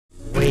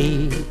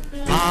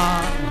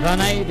the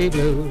navy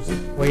blues.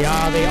 We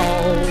are the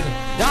old,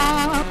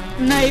 dark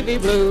navy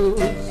blues.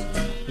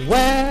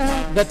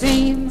 We're the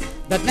team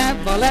that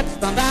never lets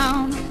them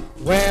down.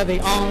 We're the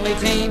only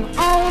team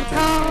old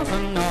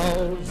Carlton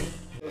knows.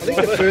 I think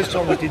the first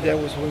time we did that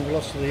was when we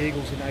lost to the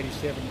Eagles in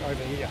 '87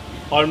 over here.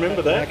 I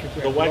remember that,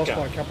 the We lost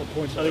whacker. by a couple of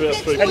points. Only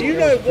about 3 And you points.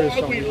 know That was the first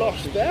why time we we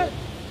lost lost that?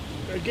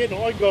 Again,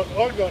 I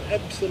got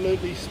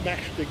absolutely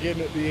smashed again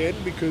at the end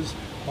because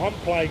I'm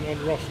playing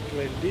on Ross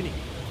Glendinning.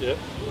 Yeah.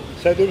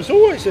 So there was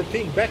always a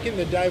thing. Back in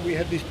the day, we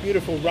had this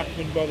beautiful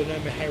ruckman by the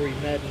name of Harry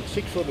Madden,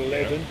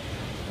 6'11",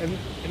 and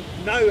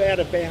no out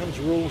of bounds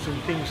rules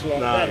and things like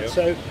that. Yeah.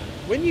 So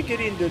when you get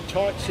into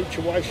tight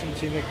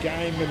situations in a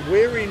game and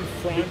we're in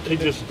front, He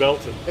just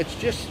belted. it's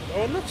just,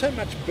 not so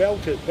much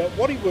belted, but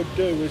what he would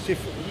do is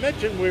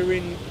imagine we're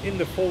in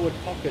the forward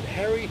pocket,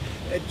 Harry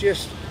had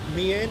just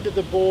meander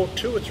the ball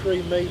 2 or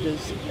 3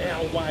 metres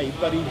our way,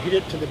 but he'd hit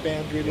it to the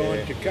boundary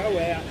line to go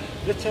out.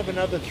 Let's have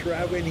another throw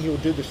and he'll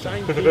do the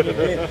same thing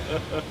again.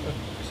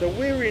 So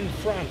we're in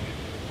front.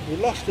 We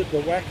lost at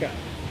the whacker.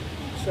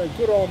 So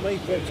good on me,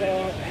 but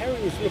Harry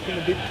was looking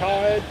a bit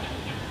tired.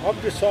 I've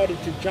decided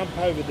to jump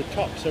over the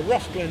top. So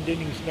Ross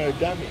Glendinning's no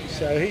dummy,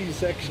 so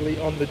he's actually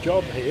on the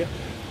job here.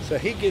 So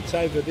he gets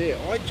over there.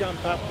 I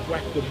jump up,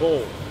 whack the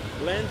ball.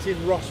 Lands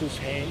in Ross's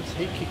hands,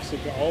 he kicks a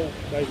goal,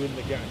 they win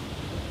the game.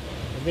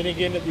 And then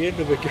again at the end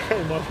of the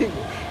game, I think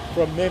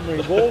from memory,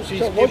 Walsey's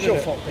So it was your given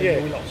fault it-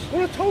 then we lost?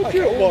 Well, I told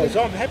you it was.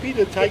 I'm happy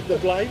to take the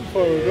blame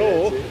for it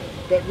all.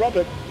 But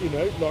Robert,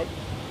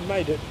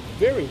 made it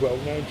very well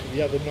known to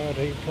the other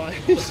 19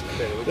 players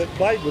that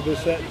played with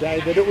us that day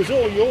that it was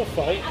all your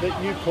fault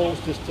that you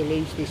caused us to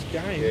lose this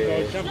game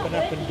by jumping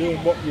up and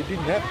doing what you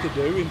didn't have to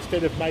do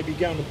instead of maybe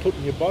going and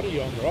putting your body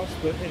on Ross.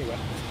 But anyway.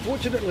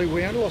 Fortunately,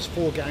 we only lost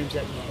 4 games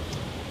that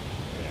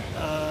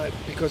night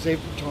because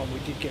every time we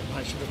did get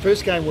punched. The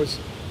first game was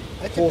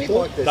That's a bit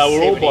like the They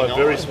were all by 79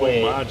 very small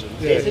where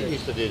margins. Desert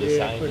used to do the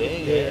same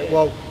thing. Yeah.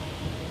 Well,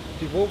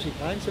 did Wolsey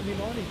play in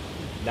 '79?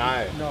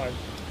 No. No.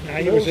 No,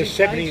 he was a Wolsey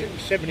 70, played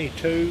 72,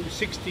 So he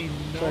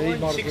 69,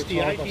 might have 68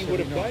 retired by he would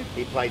have 79.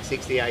 played. He played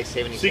 68,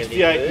 70,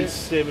 68 and 72.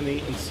 70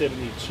 and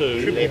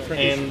 72, Triple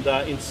finish.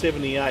 and in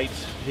 78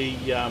 he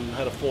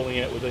had a falling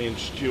out with Ian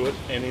Stewart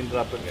and ended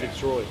up at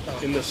Fitzroy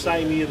in the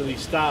same year that he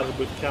started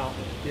with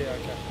Carlton. Yeah,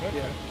 okay.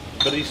 Yeah.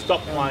 But he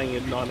stopped playing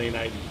in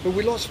 1980. But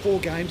we lost 4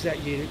 games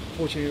that year.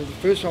 Fortunately, the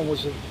first one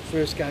was the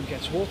first game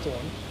against Hawthorn,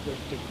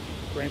 the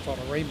grand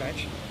final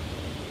rematch.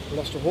 We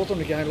lost to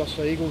Hawthorn again, lost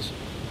to Eagles,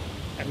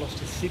 and lost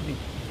to Sydney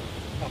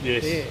up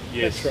Yes, there.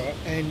 yes. That's right.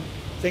 And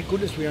thank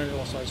goodness we only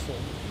lost those 4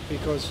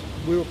 because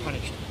we were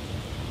punished.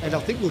 And I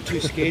think we were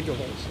too scared to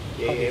lose.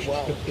 Yeah, Punished.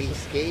 well, he's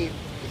scared.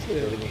 He's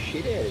scared of the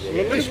shit out of Well,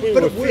 it. at least we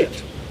But were it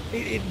worked.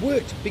 fit. It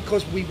worked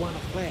because we won a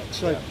flag.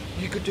 So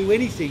you could do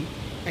anything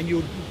and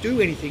you'll do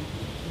anything.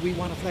 We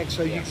won a flag.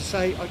 So you could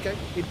say, okay,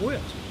 it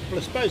worked. Well,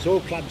 I suppose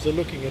all clubs are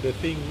looking at a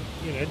thing,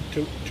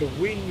 to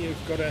win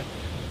you've got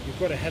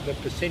to have a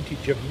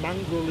percentage of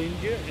mongrel in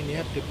you and you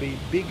have to be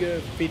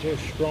bigger, fitter,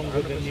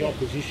 stronger than the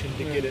opposition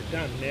to get it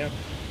done. Now,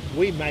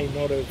 we may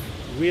not have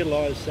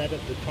realised that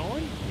at the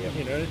time,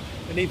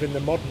 and even the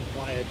modern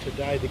player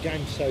today, the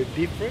game's so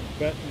different,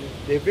 but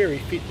they're very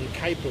fit and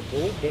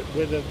capable, but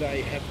whether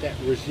they have that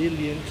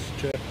resilience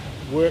to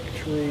work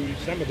through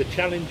some of the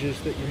challenges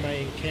that you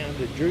may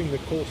encounter during the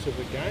course of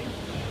a game.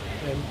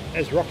 And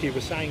as Rocky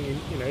was saying,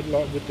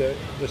 like with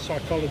the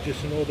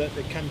psychologist and all that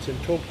comes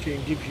and talks to you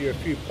and gives you a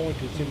few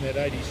pointers in that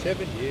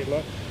 87 year,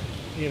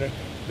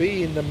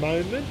 be in the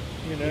moment,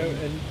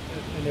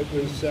 and it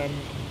was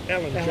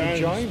Alan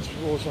Jones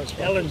also spoke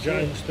Alan as well.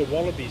 Jones, the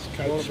Wallabies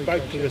coach, Wallaby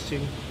spoke coach, to us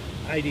in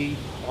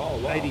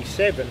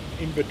 87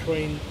 in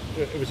between,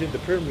 it was in the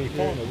preliminary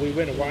final. We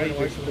went away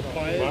with from the the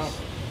players. Wow.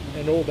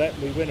 And all that,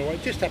 we went away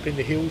just up in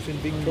the hills in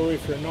Victoria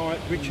for a night.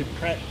 Richard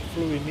Pratt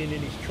flew him in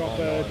his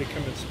chopper to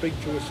come and speak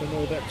to us and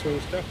all that sort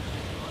of stuff.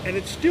 And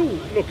it's still,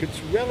 look,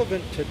 it's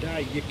relevant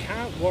today. You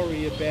can't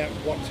worry about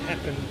what's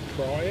happened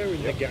prior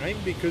in the game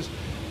because,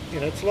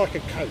 it's like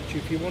a coach.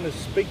 If you want to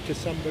speak to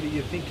somebody,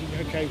 you're thinking,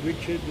 okay,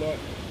 Richard,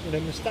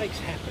 mistakes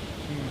happen.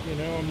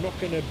 I'm not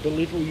going to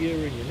belittle you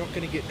and you're not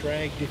going to get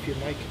dragged if you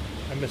make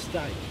a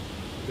mistake.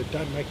 But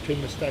don't make 2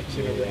 mistakes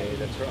in a row,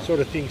 that's right.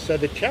 sort of thing. So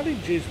the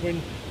challenge is when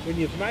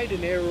you've made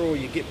an error or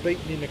you get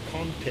beaten in a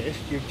contest,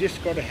 you've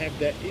just got to have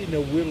that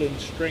inner will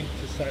and strength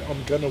to say,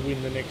 I'm going to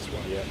win the next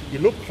one. Yeah. You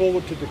look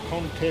forward to the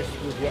contest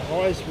with your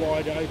eyes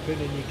wide open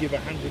and you give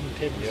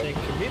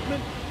 110%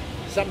 commitment.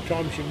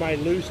 Sometimes you may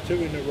lose 2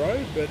 in a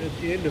row, but at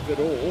the end of it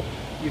all,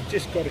 you've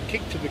just got to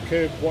kick to the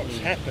curb what's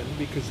happened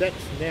because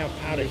that's now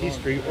part of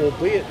history,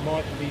 albeit it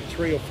might be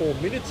 3 or 4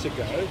 minutes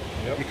ago.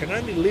 You can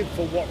only live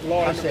for what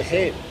lies 100%.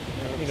 ahead,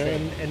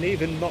 and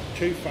even not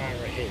too far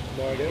ahead.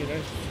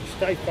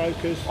 Stay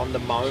focused. On the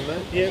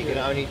moment, Yeah. you can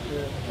only...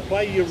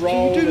 Play your So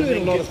role. you do and learn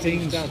then a lot get of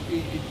things, done.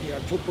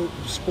 football,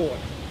 sport.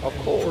 Of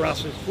course. For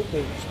us as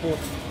football, sport,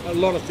 a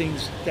lot of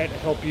things that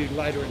help you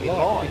later in life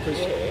life, because,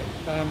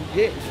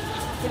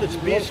 Well, it's a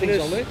lot of things I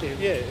business. learnt there.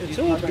 Yeah, it's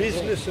You all take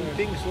business that, and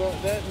things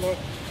like that. Like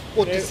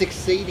Well, to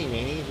succeed in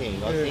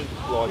anything, I think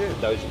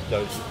those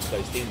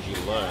things you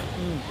learn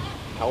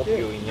help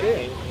you in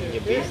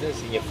your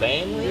business, in your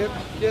family.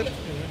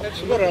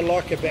 That's what I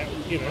like about,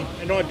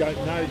 and I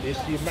don't know this,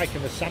 you make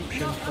an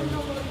assumption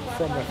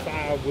from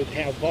afar with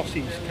how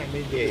Vossi's come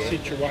into the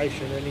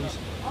situation, and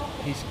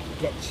he's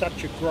got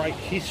such a great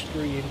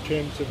history in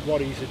terms of what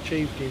he's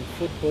achieved in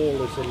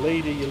football as a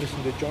leader. You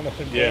listen to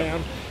Jonathan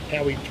Brown,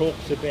 how he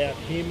talks about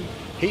him.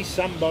 He's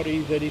somebody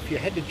that if you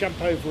had to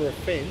jump over a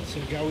fence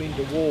and go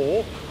into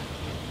war,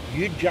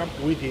 you'd jump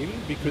with him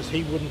because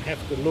he wouldn't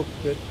have to look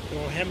that,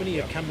 how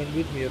many are coming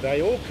with me? Are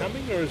they all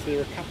coming, or is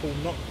there a couple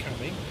not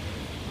coming?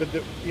 But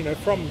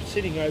from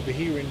sitting over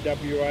here in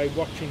WA,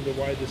 watching the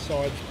way the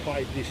sides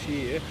played this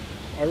year,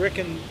 I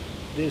reckon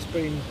there's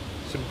been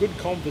some good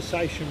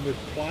conversation with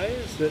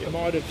players that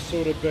might have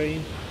sort of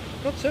been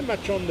not so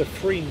much on the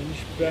fringe,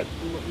 but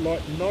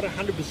like not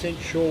 100%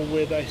 sure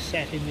where they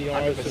sat in the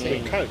eyes of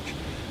the coach.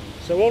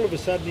 So all of a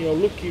sudden you'll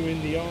look you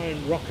in the eye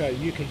and Rocco,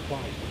 you can play.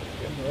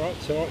 All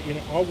right, so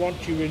I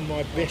want you in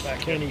my best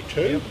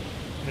 22,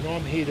 and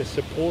I'm here to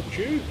support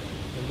you.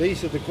 And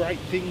these are the great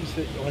things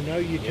that I know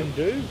you can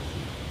do,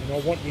 and I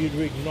want you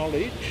to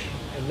acknowledge.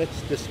 And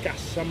let's discuss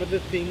some of the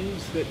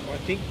things that I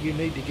think you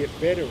need to get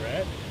better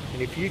at.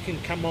 And if you can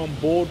come on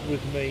board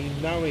with me,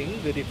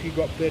 knowing that if you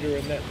got better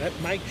in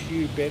that makes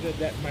you better,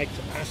 that makes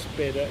us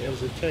better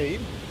as a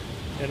team.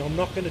 And I'm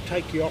not going to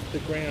take you off the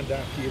ground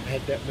after you've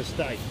had that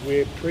mistake,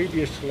 where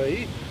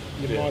previously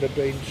you might have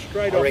been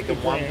straight off the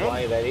ground. One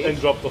play that is and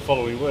dropped the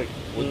following week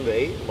would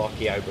be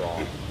Lockie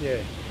O'Brien.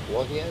 Yeah.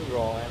 Lockie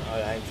O'Brien, I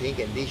don't think,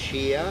 and this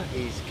year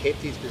he's kept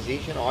his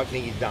position. I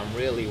think he's done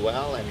really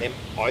well, and then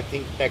I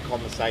think that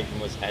conversation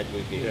was had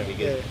with him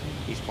because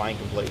he's playing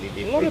completely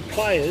different. A lot of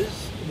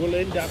players will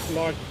end up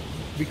like,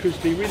 because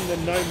they're in the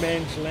no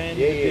man's land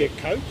with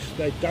their coach,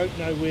 they don't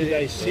know where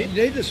they sit.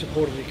 You need the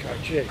support of your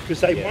coach.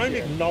 Because they won't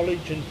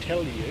acknowledge and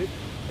tell you.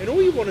 And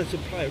all you want as a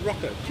player,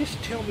 Rocco,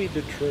 just tell me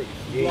the truth.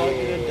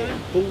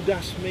 Don't bull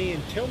dust me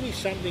and tell me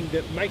something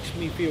that makes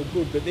me feel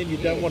good, but then you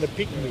don't want to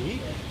pick me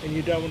and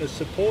you don't want to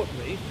support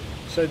me.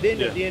 So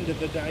then at the end of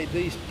the day,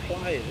 these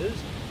players,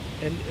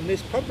 and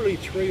there's probably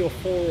 3 or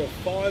 4 or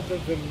 5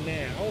 of them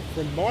now,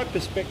 from my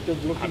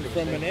perspective, looking 100%.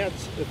 From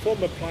a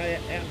former player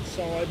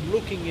outside,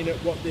 looking in at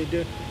what they're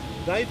doing,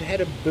 they've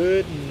had a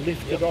burden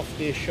lifted off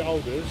their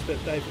shoulders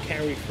that they've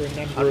carried for a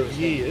number of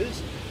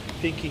years,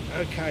 thinking,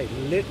 okay,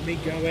 let me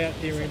go out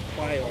there and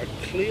play. I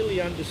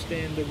clearly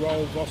understand the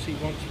role Vossi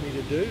wants me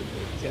to do,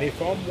 and if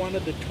I'm one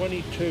of the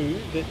 22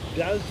 that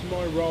does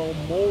my role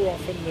more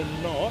often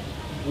than not,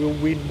 we'll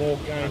win more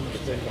games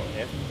than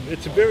not.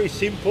 It's very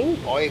simple.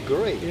 I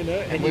agree.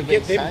 And you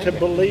get them to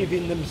believe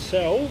in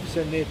themselves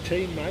and their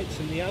teammates.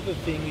 And the other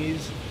thing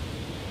is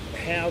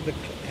how the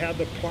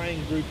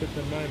playing group at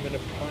the moment are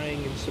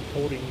playing and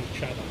supporting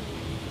each other.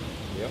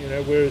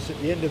 Whereas at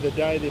the end of the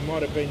day, there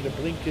might have been the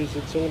blinkers.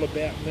 It's all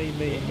about me,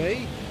 me,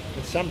 me.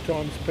 And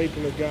sometimes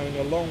people are going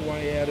a long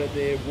way out of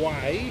their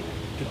way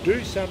to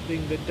do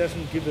something that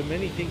doesn't give them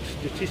anything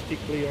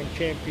statistically on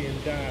champion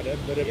data,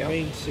 but it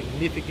means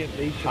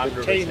significantly to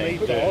the team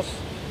ethos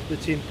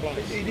that's in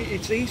place.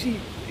 It's easy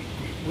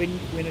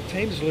when a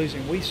team's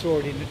losing. We saw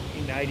it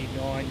in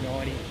 89,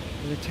 90.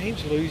 When the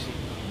team's losing,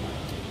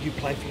 you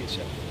play for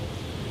yourself.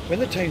 When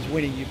the team's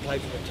winning, you play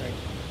for the team.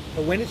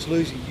 But when it's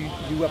losing,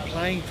 you are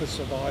playing for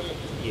survival.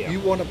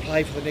 You want to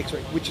play for the next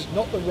week, which is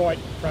not the right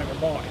frame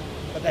of mind.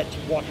 But that's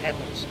what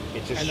happens.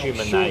 It's just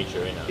human nature,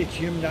 isn't it? It's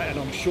human nature, and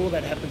I'm sure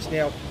that happens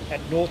now at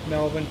North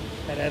Melbourne,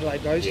 at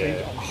Adelaide, those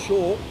teams. I'm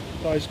sure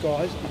those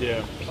guys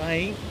are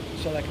playing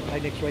so they can play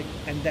next week,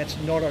 and that's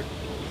not a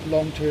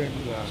long-term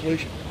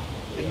solution.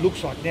 It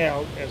looks like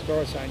now, as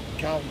Gora was saying,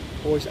 Carlton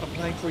boys are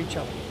playing for each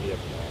other.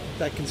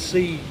 They can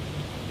see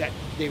that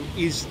there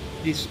is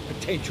this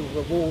potential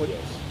reward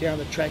down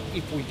the track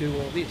if we do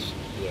all this.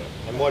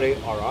 And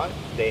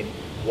then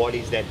what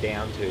is that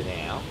down to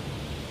now?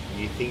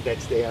 You think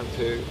that's down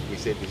to, we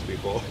said this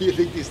before, you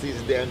think this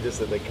is down just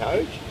to the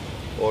coach?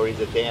 Or is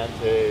it down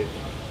to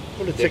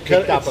they've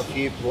picked up a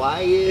few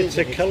players? It's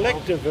a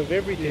collective of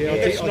everything.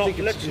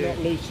 Let's not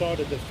lose sight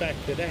of the fact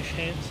that Ash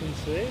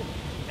Hanson's there,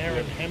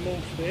 Aaron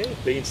Hamill's there.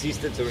 The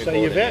insistence are so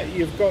important.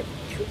 you've got,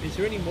 is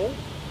there any more?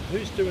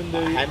 Who's doing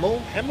the... Hamill?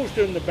 Hamill's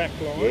doing the back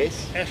line.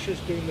 Yes. Ash is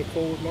doing the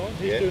forward line.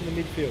 Who's doing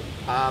the midfield?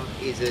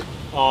 Is it...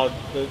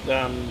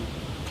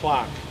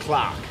 Clark.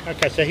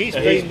 Okay, so he's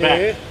been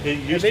there. He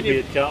used to be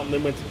at Carlton,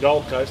 then went to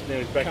Gold Coast, now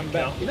he's back at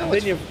Carlton. And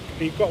then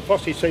you've got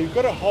Vossi, so you've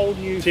got a whole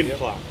new... Tim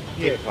Clark.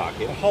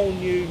 A whole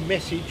new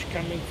message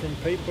coming from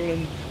people,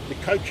 and the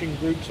coaching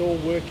group's all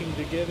working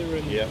together,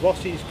 and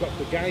Vossi's got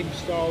the game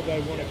style they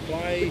want to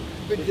play.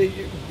 But the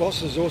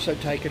Voss has also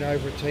taken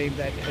over a team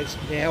that has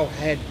now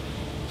had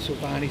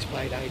Silvani's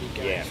played 80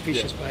 games,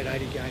 Fisher's played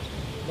 80 games,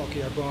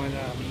 Lockie O'Brien.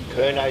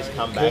 Curno's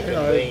come back and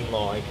been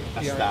like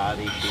a star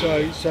this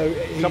year. So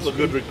a couple of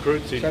good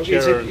recruits in so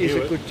Chera and is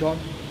Hewitt. a good time.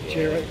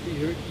 Chera,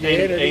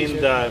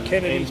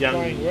 Kennedy's Young,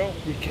 playing well.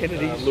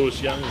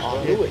 Lewis Young.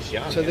 Lewis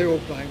Young. So they're all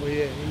playing well,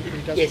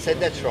 he does so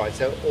that's right.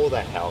 So all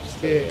that helps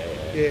too.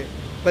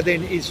 But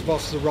then is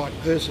Voss the right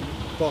person?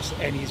 Voss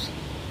and his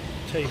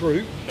team.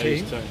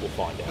 His team. We'll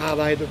find out. Are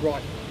they the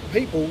right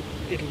people?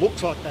 It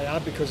looks like they are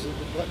because the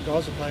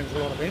guys are playing with a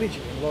lot of energy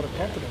and a lot of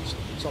confidence.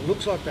 So it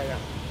looks like they are.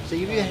 So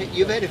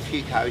you've had a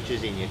few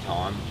coaches in your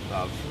time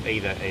of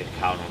either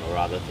Carlton or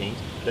other things.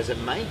 Does it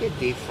make a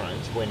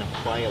difference when a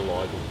player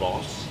like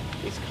Voss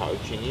is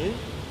coaching you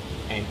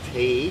and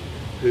T,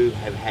 who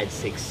have had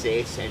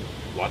success, and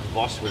like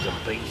Voss was a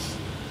beast?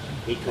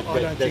 He could. I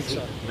don't think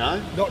so.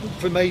 No? Not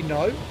for me,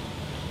 no.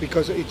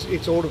 Because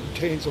it's all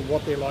depends on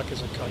what they're like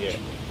as a coach. Yeah.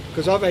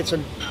 Because I've had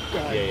some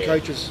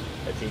coaches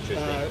That's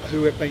interesting.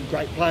 who have been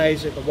great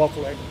players at the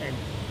Waffle and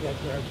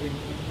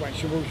Wayne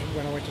Shibbles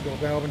when I went to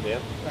North Melbourne, Yeah.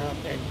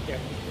 and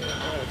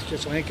Alex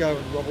Jesselenko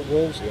and Robert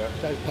Walls, Yeah.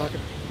 David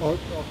Parker.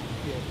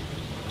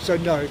 So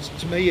no,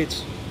 to me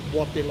it's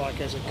what they're like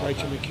as a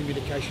coach and the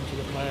communication to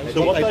the players.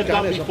 So what they've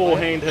done as a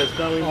beforehand player, has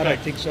no I don't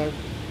impact. think so. Okay,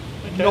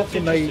 Not that's for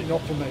me. interesting.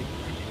 Not for me.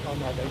 I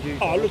know they do.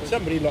 Oh, look,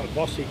 somebody like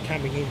Vossi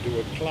coming into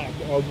a club,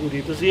 I would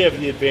have. Does he have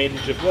the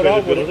advantage of What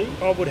credibility?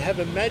 I would have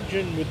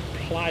imagined with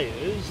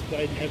players,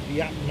 they'd have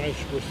the utmost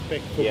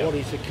respect for Yeah. what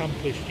he's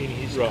accomplished in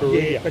his Right.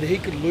 career. Yeah, but he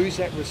could lose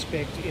that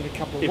respect in a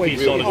couple of If weeks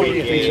he's on a good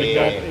if he's team,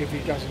 not, yeah. if he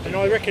doesn't. And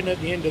I reckon at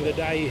the end of the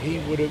day,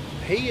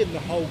 he and the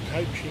whole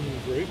coaching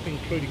group,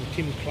 including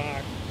Tim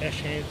Clark,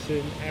 Ash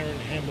Hansen, Aaron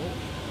Hamill,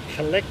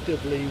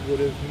 collectively would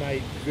have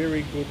made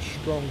very good,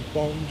 strong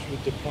bonds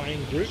with the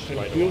playing group and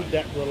Straight build away.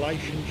 that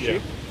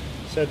relationship.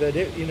 So that,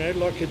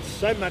 like it's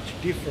so much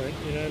different,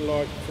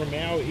 like from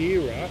our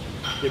era,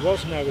 there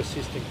was no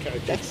assistant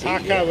coach. That's it,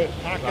 Parko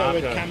yeah.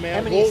 had come out.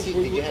 How many did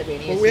you have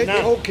any? Well, we had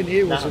No. Cole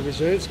Kinnear was No. a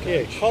reserves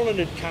Yeah, coach. Colin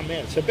had come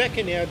out. So back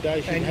in our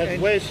days, you And- had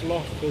and- Wes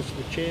Loft as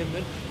the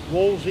chairman,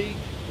 Wolsey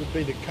would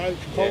be the coach,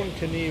 Colin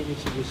Kinnear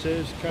was the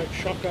reserves coach,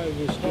 Shocko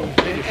was doing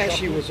And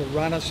Ashley was a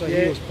runner, so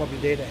Yeah. he was probably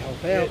there to help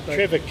yeah, out. but-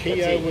 Trevor That's Keogh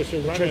it. was a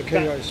runner. Trevor but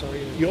Keogh, sorry.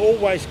 You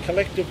always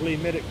collectively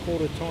met at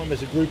quarter time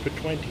as a group of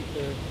 20.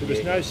 There was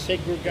Yeah. no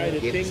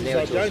segregated Yeah, things. now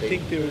I it's all don't said.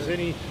 think there was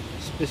any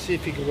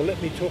specific, well,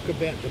 let me talk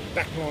about the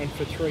back line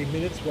for 3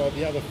 minutes while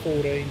the other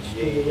 14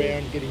 stood Yeah.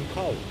 around getting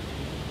cold.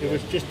 It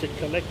was just a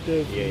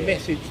collective Yeah.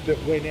 message that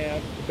went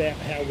out about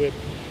how we're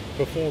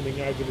performing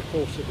over the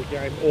course of the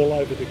game, all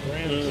over the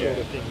ground, sort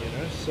of thing,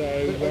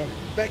 So, But,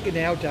 back in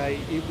our day,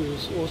 it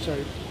was also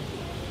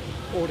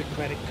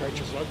autocratic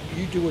coaches like,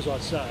 you do as I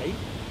say,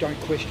 don't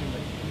question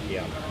me.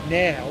 Yeah.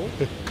 Now,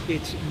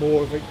 it's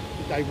more of a,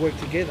 they work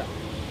together.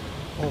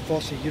 Oh,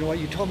 Vossi, you know what,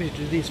 you told me to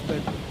do this, but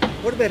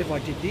what about if I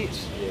did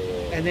this?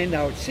 Yeah. And then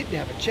they would sit and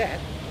have a chat,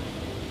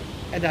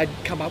 and they'd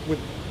come up with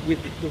the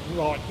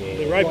right... Yeah.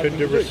 they're right open thing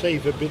to do.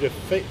 receive a bit of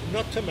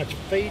not so much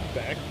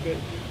feedback, but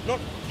not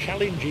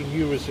challenging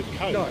you as a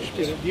coach. No, but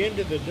just at the end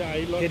of the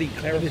day, like, getting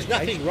and there's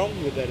nothing clarification.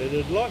 wrong with that.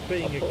 It'd like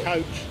being a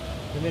coach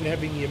and then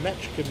having your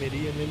match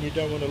committee, and then you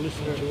don't want to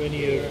listen to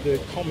any of the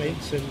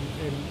comments and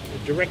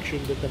the direction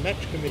that the match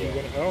committee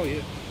want. Oh yeah,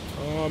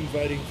 I'm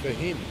voting for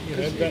him.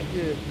 But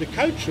the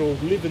coach will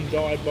live and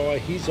die by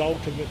his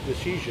ultimate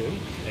decision.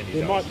 And he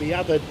There does. might be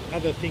other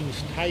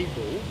things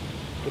tabled,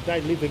 but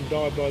they live and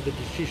die by the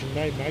decision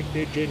they make.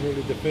 They're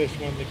generally the first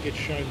one that gets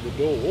shown the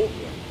door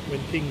when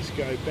things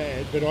go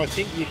bad. But I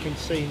think you can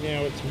see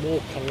now it's more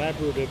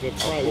collaborative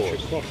approach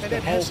course. across And the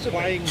it whole has to be.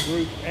 playing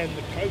group and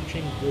the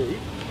coaching group.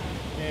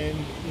 And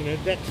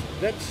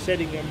that's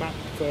setting them up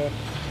for,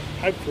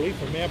 hopefully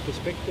from our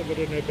perspective, I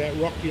don't know about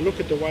Rock, you look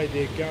at the way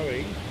they're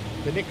going,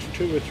 the next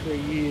 2 or 3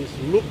 years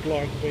look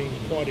like being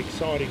quite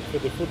exciting for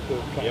the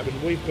football club. Yep.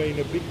 And we've been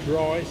a bit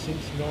dry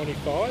since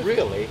 '95.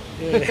 Really?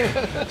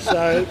 Yeah.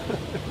 So,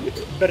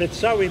 but it's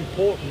so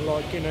important.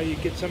 Like you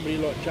get somebody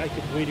like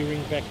Jacob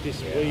Wiedering back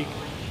this week.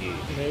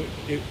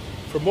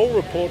 From all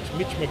reports,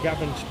 Mitch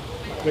McGovern's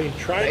been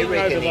training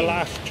reckon over the he-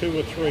 last 2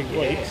 or 3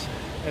 weeks,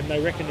 and they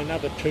reckon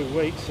another 2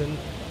 weeks, and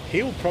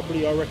he'll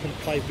probably, I reckon,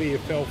 play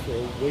VFL for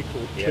a week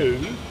or Yeah.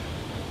 two.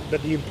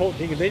 But the important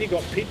thing, and then you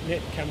got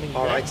Pitnet coming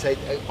All back. right, so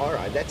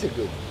that's a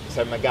good.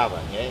 So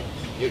McGovern, yeah.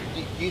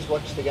 You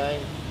watch the game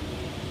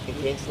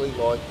intensely,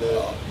 like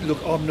the.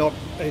 Look, I'm not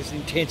as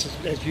intense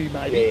as you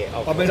maybe. Yeah,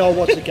 of I mean, course. I'll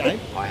watch the game,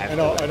 I have and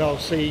to. I'll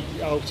see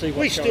what's We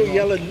going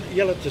still on.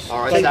 yell at the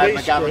All right, so TV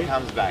McGovern screen.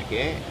 comes back,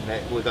 yeah.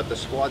 And we've got the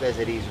squad as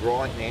it is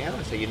right now.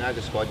 So you know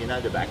the squad, you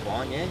know the back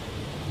line, yeah.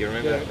 You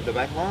remember Yeah. the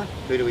back line?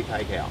 Who do we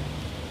take out?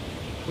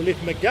 Well, if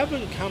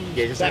McGovern comes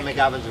Yeah, just say back,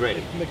 McGovern's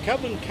ready. if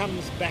McGovern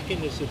comes back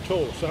in as a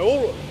tall,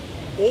 so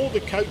all the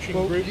coaching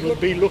Well, group you will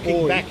got be looking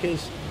Boyd. back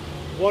as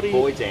what he.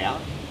 Boyd's out.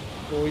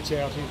 Boyd's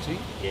out, isn't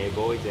he? Yeah,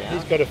 Boyd's out.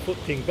 He's got a foot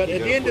thing. But He's at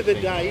got the a end of foot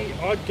the thing. day,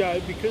 I'd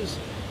go because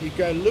you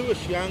go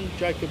Lewis Young,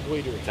 Jacob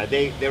Wiedering. So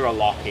they're a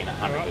lock in, All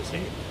 100%.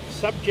 right?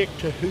 Subject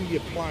to who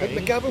you're But playing.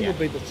 McGovern Yeah. will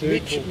be the third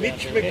Mitch, tall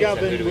Mitch down there. Yeah, so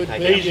who McGovern do we would take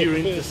be out? He's your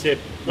the first.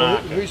 intercept Well,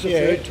 marker. who's the Yeah.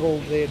 third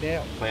tall there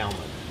now? Plowman.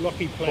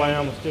 Lockie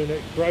Plowman's doing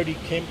it. Brody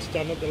Kemp's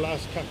done it the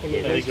last couple of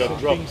Yeah, he weeks. got and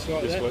dropped things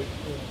like this that. week.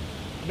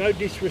 No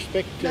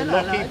disrespect to No,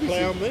 Lockie this is-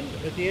 Plowman.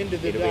 At the end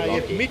of the It'll be day,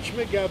 if Lockie. Mitch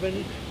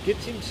McGovern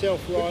gets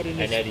himself right and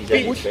And is at his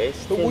fit, age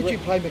best. But would For- you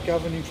play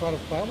McGovern in front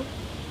of Plowman?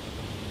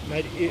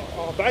 mate,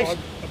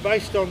 I'm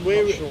based on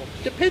where not it sure.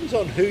 depends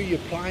on who you're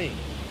playing.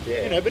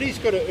 Yeah. You know, but he's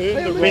got to earn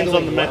They're the Depends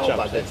right. on the well, matchup.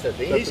 but that's the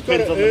thing. He's got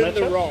to depends on the earn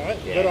the matchup. right,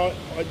 Yeah.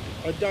 but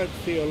I don't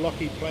feel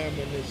Lockie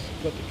Plowman has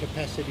got the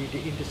capacity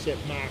to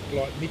intercept Mark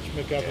like Mitch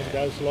McGovern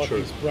does, like True.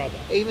 his brother.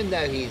 Even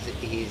though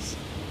he's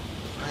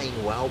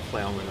playing well,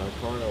 Plowman,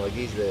 I kind of like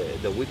he's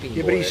the whipping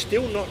Yeah, boy. but he's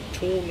still not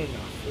tall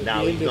enough. at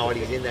No, the he's end of not. the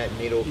He's day. in that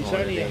middle He's kind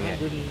of only thing.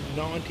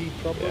 190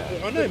 probably.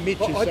 Yeah. I know Mitch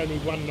But is I- only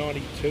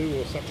 192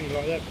 or something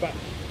like that. But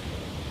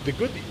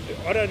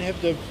I don't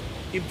have the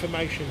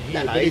information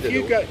here. No, but either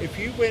do. if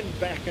you went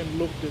back and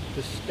looked at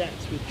the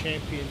stats with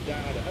Champion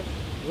Data,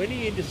 when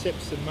he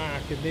intercepts the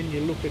mark and then you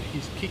look at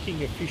his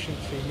kicking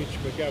efficiency, Mitch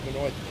McGovern,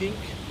 I think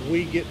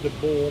we get the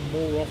ball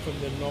more often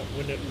than not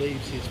when it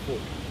leaves his foot.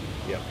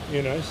 Yeah.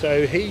 You know,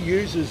 so he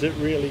uses it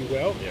really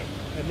well. Yeah.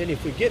 And then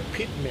if we get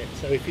pit met,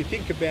 so if you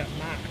think about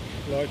Mark,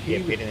 like Yeah,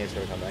 he Pitten's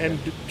going to come back. and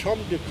Tom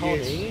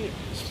DeConning,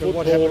 So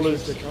what happens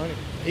with footballers,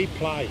 DeConning? he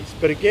plays.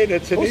 But again,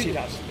 it's Of an course he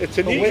does. it's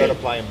an But You've where- got to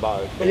play them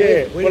both. But yeah.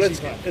 where Well, does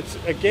he it's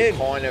again.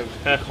 Kind of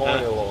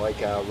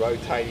like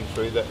rotating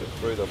through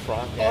the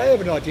front. I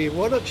have an idea.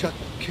 Why not chuck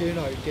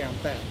Curnow down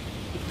back?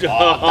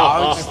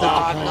 Oh, don't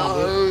start.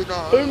 DeConning. No.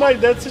 Who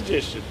made that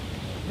suggestion?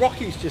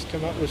 Rocky's just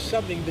come up with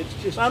something that's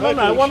just No.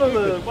 totally One of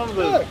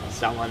stupid. the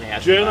Someone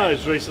has to journos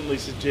make- recently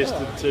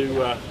suggested to You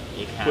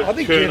put can't. I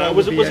think Curnow. Curnow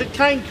Was would it be it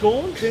Kane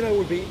Corn? Curnow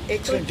would be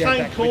excellent down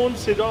Kane back. Corn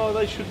said,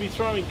 they should be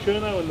throwing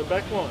Curnow in the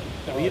back line.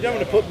 No, you don't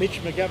want to put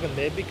Mitch McGovern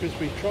there because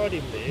we've tried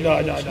him there. No,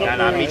 and no, it's no. not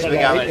No, very Mitch no,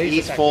 McGovern, he's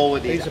he's a-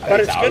 forward. he's a- But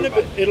it's going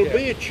over. to it'll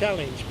be a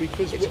challenge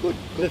because It's a good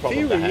the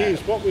problem theory to have. is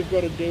what we've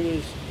got to do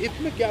is if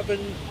McGovern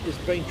has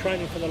been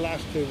training for the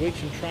last 2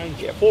 weeks and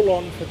trains Yep. full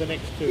on for the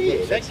next 2 Yeah,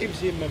 weeks, that that's it. gives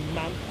him a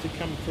month to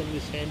come from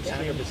this hamstring.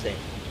 100%.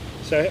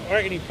 So I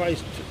reckon he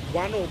plays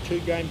 1 or 2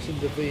 games in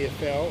the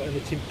VFL, and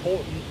it's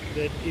important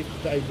that if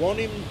they want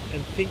him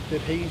and think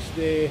that he's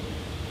their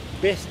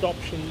best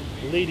option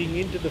leading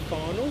into the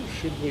final,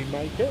 should we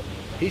make it,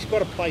 he's got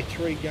to play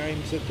 3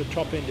 games at the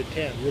top end of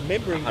town.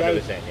 Remembering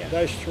 100%, yeah.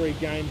 those 3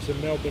 games are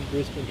Melbourne,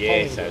 Brisbane,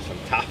 Yeah, so Collingwood. some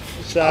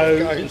tough. So-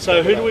 tough And games so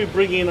who coming do we up.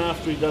 bring in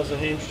after he does a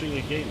hamstring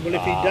again? Well,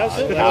 if he does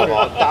it, Come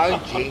on,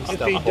 don't jinx if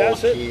the he poor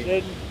does it, kid.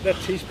 then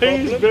that's his He's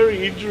problem.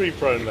 very injury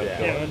prone, that Yeah.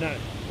 guy. Yeah, I know.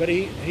 But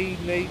he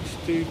needs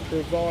to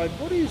provide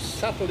what is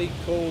subtly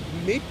called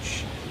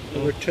Mitch, a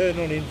return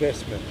on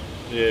investment.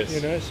 Yes.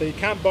 You know, so you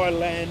can't buy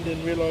land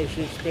and realise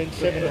you've spent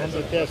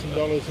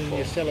 $700,000 and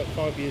you sell it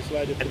 5 years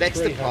later for And that's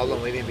the $300,000.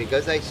 problem with him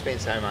because they spend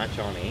so much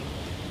on him.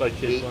 They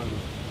keep He- running.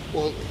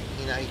 Well,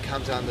 you know, he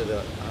comes under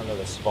the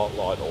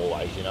spotlight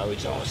always. You know,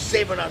 it's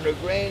 700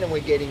 grand and we're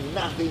getting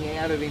nothing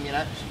out of him. You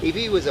know, if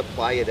he was a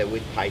player that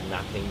we'd paid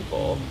nothing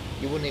for,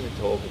 you wouldn't even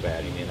talk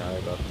about him. You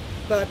know,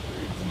 But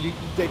you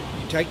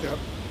take the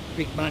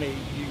big money,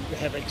 you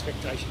have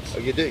expectations. oh,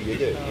 you do. So you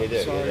do.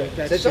 that's So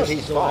it's not just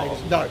his the way it fault.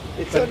 is. No,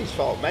 It's but- not his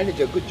fault.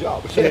 Manager, good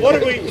job. So what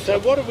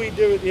do we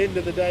do at the end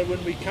of the day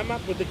when we come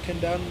up with the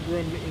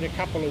conundrum in a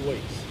couple of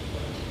weeks?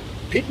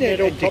 Pitnet Pitnet and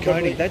will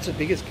probably- DeConning, that's the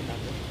biggest conundrum.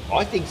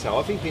 I think so.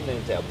 I think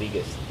Finland's our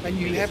biggest. And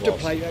you biggest have to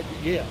loss. play,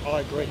 yeah, I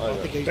agree. I I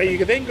think he's But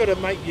you then got to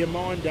make your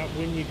mind up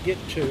when you get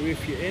to,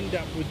 if you end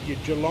up with your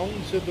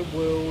Geelongs of the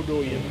world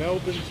or your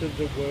Melbournes of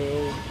the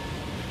world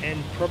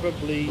and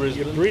probably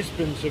your Brisbane.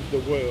 Brisbanes of the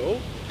world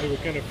who are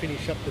going to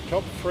finish up the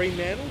top,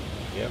 Fremantle.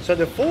 Yep. So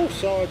the 4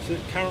 sides that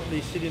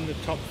currently sit in the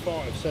top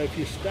 5. So if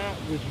you start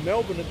with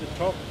Melbourne at the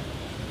top,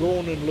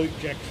 Gawn and Luke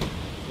Jackson.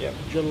 Yep.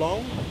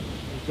 Geelong,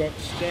 you've got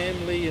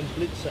Stanley and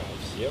Blitzos.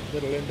 Yep.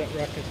 That'll end up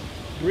rucking.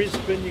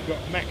 Brisbane, you've got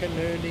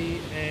McInerney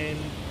and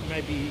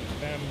maybe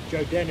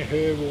Joe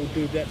Danaher will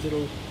do that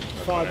little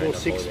 5 or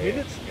 6 Yeah.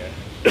 minutes.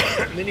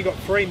 Yeah. And then you've got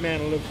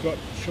Fremantle, who've got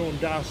Sean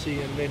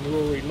Darcy and then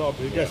Rory Lobb,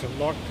 who doesn't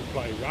like to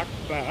play ruck,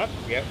 but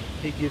Yep.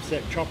 he gives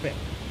that chop out.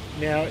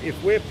 Now, if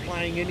we're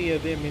playing any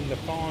of them in the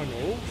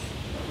finals,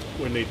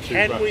 We need 2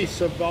 can we ruckers.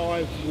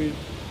 survive with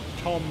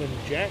Tom and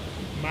Jack,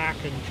 Mark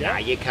and No,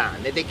 Jack? you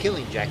can't. They're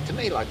killing Jack. To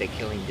me, like they're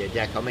killing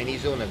Jack. I mean,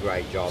 he's doing a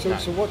great job. So, No,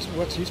 so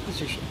what's his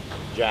position?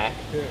 Jack,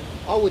 Yeah.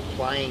 I would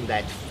playing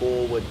that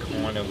forward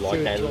kind of like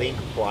Third that try. link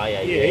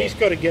player. Yeah, he's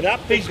got to get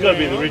up. the He's got to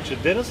be the ground.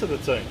 Richard Dennis of the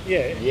team.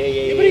 Yeah,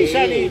 Yeah, But he's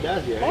yeah, only. he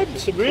does, yeah. I'm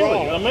surprised.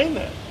 Really, I mean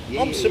that.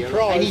 Yeah, I'm yeah,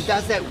 surprised. And he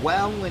does that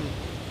well when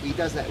he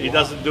does that. He well.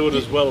 doesn't do it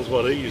as well as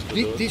what he used to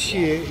do. This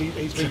year,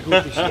 he's been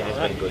good this year. He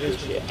has been good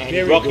this year. And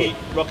Very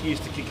Rocky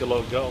used to kick a lot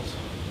of goals.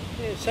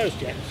 Yeah, so's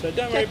Jack. So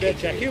don't worry Jack about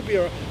is Jack. good. He'll be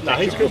all right. No,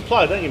 he's a good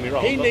player, don't get me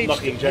wrong. He I'm not needs to,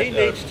 knocking Jack, he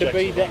needs to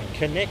be Jackson. that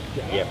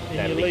connector, Yep, and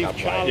that you link leave up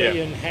play. Charlie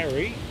Yeah. and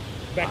Harry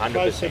back 100%,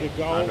 closer to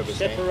goal, 100%.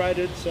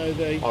 separated, so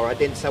they. All right,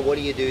 then. So what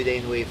do you do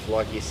then with,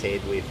 like you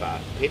said, with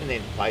Pitt and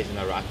then plays in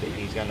the ruck?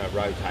 He's going to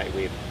rotate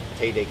with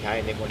TDK,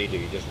 and then what do?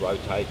 You just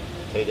rotate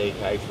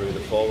TDK through the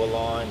forward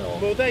line, or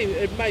Well, they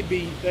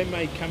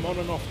may come on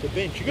and off the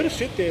bench. You've got to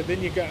sit there.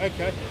 Then you go,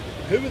 okay,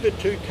 who are the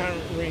 2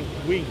 current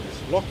wings?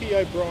 Lockie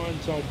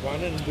O'Brien's on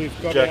one, and we've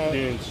got Jack our,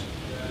 Nunes.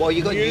 Well,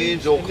 you got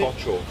Nunes or and then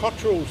Cottrell.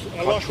 Cottrell's.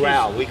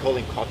 Cottrell, we call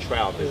him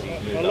Cottrell because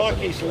he's moved I up like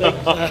the his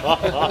next legs.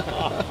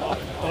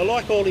 I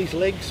like all his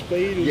leg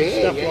speed and Yeah,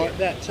 stuff yeah. like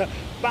that. So,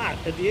 but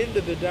at the end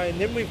of the day, and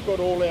then we've got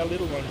all our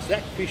little ones.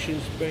 Zach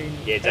Fisher's been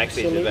Zach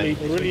Fisher's absolutely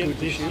been brilliant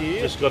this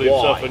year. Just got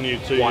himself Why? a new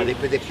Why? 2-year.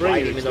 But they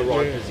played him in the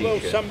right position. Well,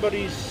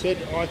 somebody said,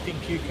 I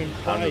think you can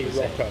play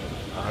 100%. Rocco.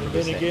 And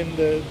then 100%. again,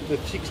 the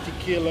 60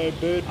 kilo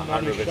burden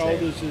on his 100%.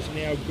 shoulders is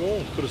now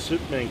gone. Put a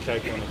Superman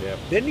cake on it. Yeah.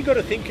 Then you've got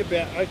to think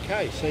about,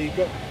 okay, so you've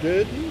got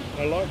Durden.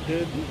 I like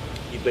Durden.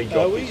 You've been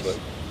dropped Owies. this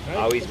week. Hey?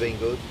 Owies been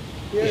good.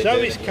 Yeah, Yeah,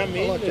 Zoe's Durden, come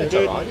yeah. in, I like and that. That's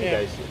all Durden right, he out.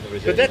 goes in the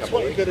reserve But a that's couple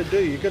what of you've got to weeks.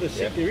 do. You've got to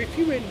sit Yep. there. If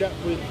you end up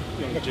with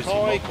Jesse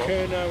Mackay,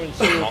 Motlop. Curnow and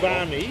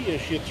Silvani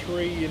as your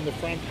three in the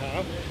front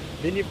half,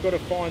 then you've got to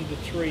find the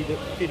three that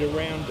fit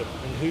around them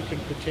and who can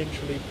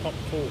potentially pop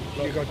forward.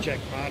 You've got Jack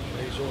Martin,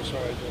 who's also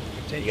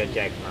the potential. You got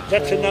Jack Martin.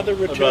 That's another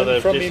rather return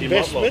have from Jesse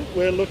investment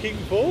we're looking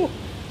for.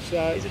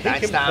 So he Don't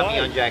can start play. me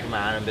on Jack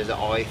Martin because I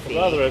I'd think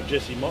rather have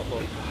Jesse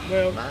Motlop.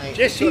 Well, Mate,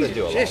 Jesse's he's gotta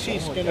do a lot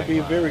Jesse's more, going to Jack be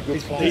a Martin. very good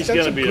He's player. He's done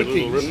going to some be a good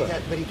little things.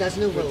 ripper. but he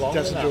doesn't do it long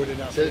Doesn't enough. do it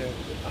enough, So, yeah.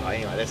 oh,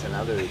 anyway, that's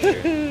another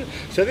issue.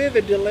 So they're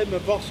the dilemma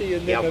Vossi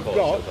and Yeah, them of have course,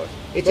 got. of course.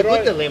 It's a But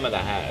good I- dilemma to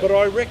have. But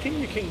I reckon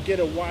you can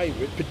get away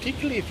with,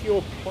 particularly if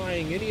you're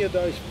playing any of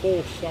those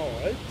four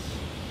sides,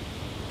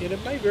 and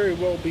it may very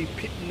well be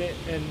Pitnet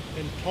and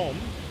Tom.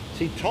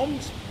 See,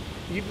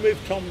 you've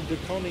moved Tom de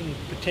Conning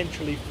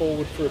potentially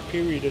forward for a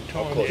period of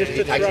time, course, just he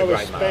to takes a throw a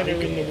great spanner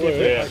mark. in the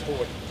Yeah. works,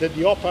 that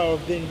the Oppo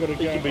have then got to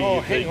He go, could be oh,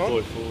 your hang decoy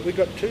on, forward. we've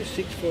got two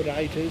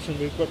 6'8"ers and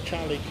we've got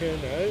Charlie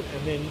Curnow,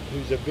 and then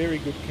who's a very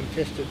good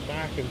contested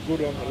mark and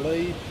good on the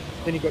lead.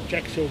 Then you've got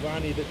Jack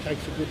Silvani that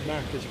takes a good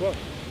mark as well.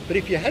 But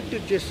if you had to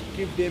just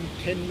give them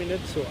 10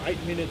 minutes or 8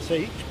 minutes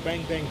each,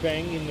 bang, bang,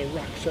 bang in the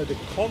ruck, so the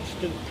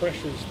constant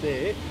pressure's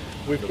there.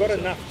 We've got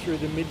enough through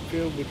the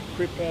midfield with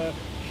Cripper,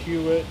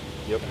 Hewitt,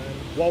 Yep.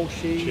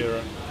 Walshy,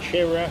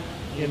 Chera.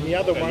 and the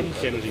other And ones,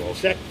 Kennedy.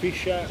 Zach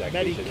Fisher, Zach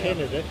Matty Fisher, yeah.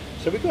 Kennedy.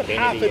 So we've got Kennedy,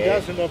 half a yeah.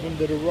 dozen of them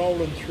that are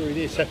rolling through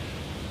there. So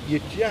you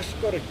just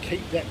got to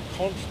keep that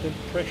constant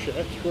pressure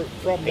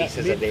from that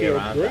Pieces are there,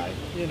 midfield aren't group.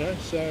 they? You know,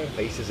 so.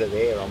 Pieces are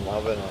there. I'm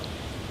loving it.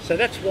 So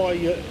that's why,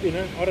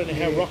 I don't know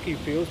how Rocky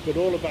feels, but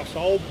all of us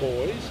old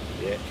boys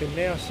Yeah. can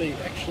now see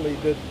actually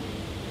that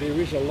there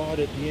is a light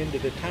at the end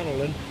of the tunnel.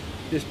 And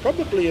there's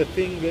probably a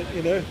thing that,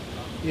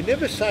 you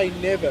never say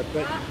never,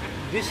 but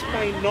this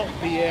may not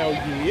be our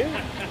year,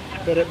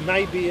 but it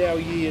may be our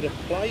year to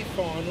play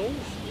finals,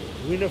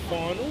 win a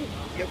final,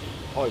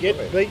 I get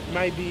agree. beat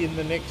maybe in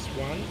the next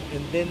one,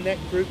 and then that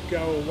group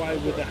go away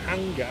with a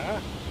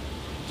hunger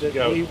that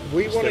Go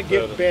we a want to step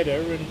get further.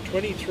 better, and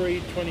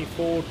 23,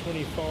 24,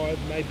 25,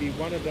 maybe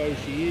one of those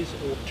years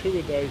or two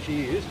of those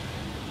years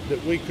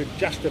that we could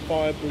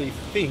justifiably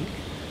think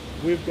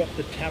we've got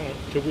the talent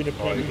to win a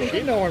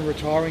premiership. No one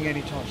retiring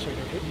anytime soon.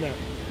 No.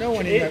 No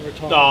one Ed- in that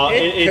retirement. No, Ed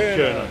Ed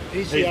Curnow, Curnow. he's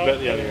He's the about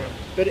the only one.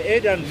 But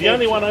Ed, The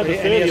only one over And he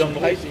 30 on hasn't the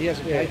played, list. he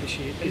hasn't played this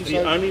year. He's And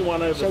the only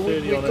one over so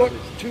 30 we've on got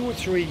average. 2 or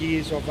 3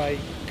 years of a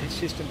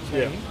consistent team.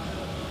 Yeah.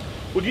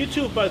 Well, you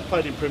two have both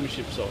played in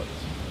premiership sides.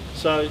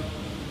 So,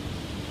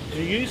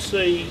 do you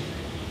see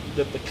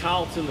that the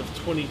Carlton of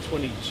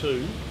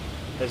 2022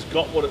 has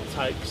got what it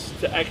takes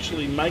to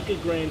actually make a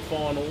grand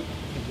final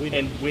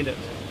and win it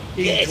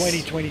In Yes.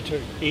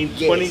 2022. in Yes.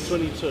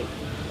 2022?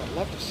 I'd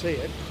love to see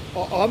it.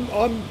 I'm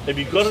Have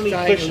you got any staying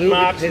a question little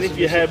bit marks? And if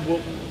you pessimistic.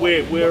 have,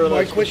 where are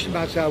My those? question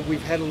marks are,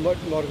 we've had a lot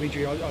of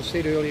injury. I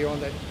said earlier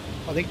on that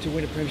I think to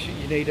win a premiership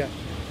you need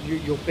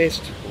your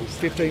best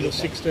 15 or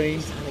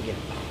 16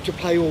 to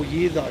play all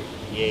year though.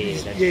 Yeah,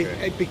 that's true.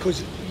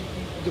 Because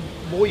the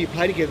more you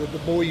play together, the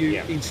more you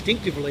Yeah.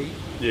 instinctively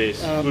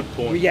Yes, good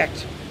point.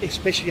 react,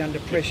 especially under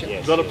pressure. Yes.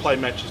 You've got to play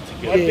matches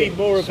together. I'd be Yeah,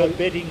 more of a so-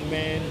 betting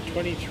man,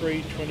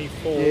 23,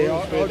 24, Yeah,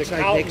 where I'd the say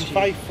Carlton next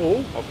year.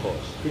 faithful Of course.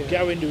 could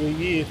go into a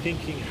year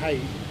thinking, hey,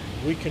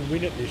 we can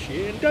win it this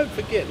year. And don't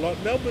forget,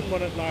 like Melbourne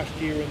won it last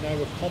year and they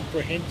were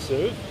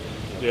comprehensive,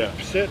 Yeah.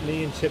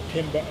 certainly in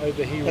September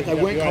over here. But in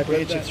they weren't WA, but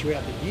comprehensive they-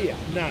 throughout the year.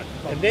 No.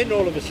 And then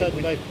all of a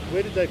sudden,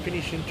 where did they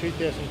finish in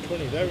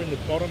 2020? They were in the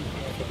bottom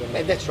half of the And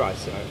league. that's right.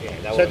 So, yeah,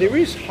 they So were- there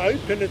is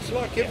hope, and it's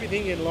like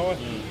everything in life.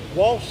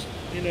 Whilst,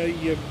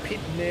 you're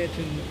Pitnet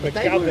and But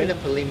they were in a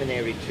McGovern,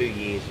 preliminary 2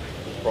 years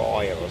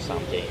prior or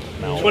something.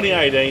 Melbourne.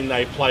 2018,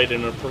 they played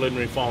in a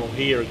preliminary final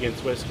here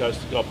against West Coast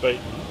and got beat.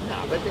 No,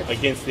 but that's-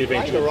 Against the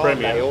eventual later on,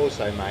 Premier. They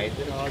also made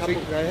a I couple.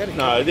 think they had a No,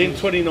 couple then of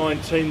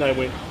 2019 they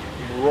went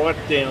right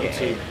down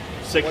to Yeah.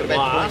 second What about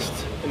last,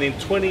 and then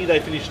 20 they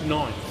finished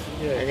ninth.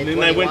 yeah, And And then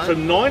they went 21?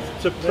 from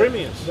ninth to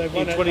premiers they in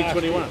won it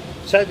 2021. last year.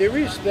 So there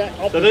is that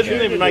So opportunity. they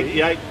didn't even make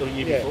the 8 the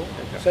year Yeah. before.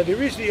 So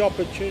there is the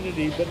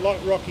opportunity, but like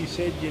Rocky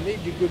said, you need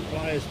your good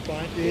players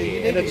playing. Yeah,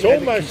 you And need it's to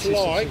have a almost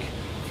consistency. like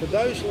for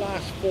those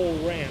last 4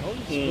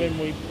 rounds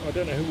when I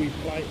don't know who we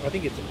play. I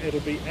think it'll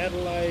be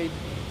Adelaide,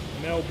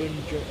 Melbourne,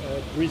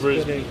 Brisbane,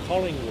 Brisbane. and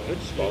Collingwood.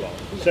 Spot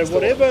on. So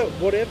whatever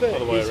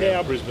Other way is around,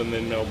 our Brisbane,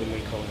 then Melbourne,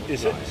 then Collingwood.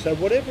 is it? So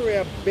whatever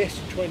our best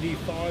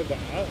 25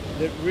 are,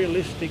 that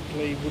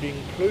realistically would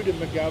include a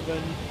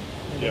McGovern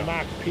and to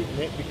Mark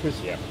Pitnet because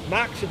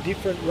Mark's a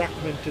different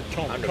ruckman to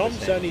Tom. 100%.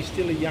 Tom's only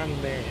still a young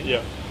man.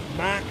 Yeah.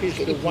 Mark is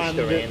the Getting one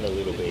pushed that, around a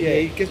little bit.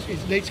 Yeah,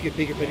 he needs to get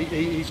bigger, but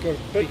he's got.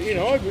 but you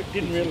know, I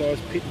didn't realise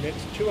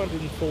Pitnet's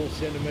 204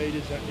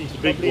 centimetres. He's a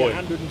big probably boy.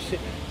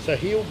 107. So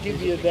he'll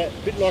give you that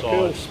bit like Size.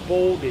 Earl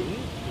Spalding,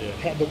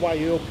 Yeah. the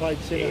way Earl played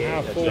centre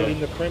half that's forward right. in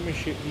the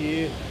premiership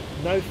year.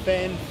 No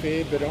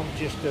fanfare, but I'm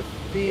just a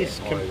fierce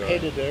Yeah, I agree.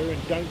 competitor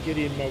and don't get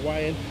in my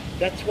way. And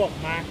that's what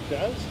Mark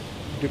does.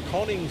 De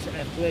Koning's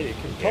athletic,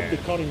 and Tom De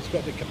Koning's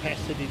got the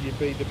capacity to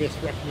be the best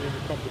ruckman in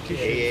the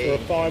competition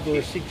for a 5 or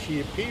a 6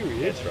 year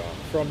period. That's right.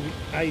 From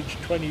age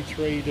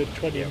 23 to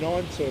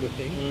 29 sort of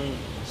thing.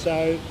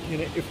 So, you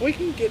know, if we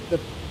can get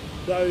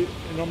though,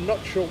 and I'm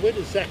not sure, where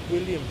does Zach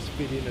Williams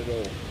fit in at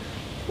all?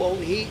 Well,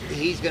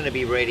 he's going to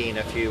be ready in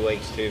a few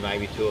weeks too,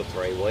 maybe 2 or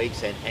 3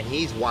 weeks, and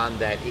he's one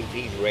that if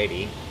he's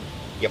ready,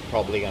 you're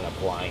probably going to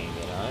play him,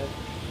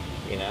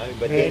 you know.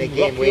 But then And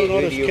again, Rocky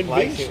who do you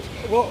place convinced.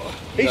 him? Well,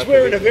 He's Not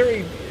wearing a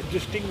convinced. very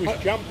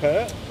distinguished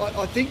jumper.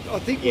 I think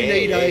we Yeah,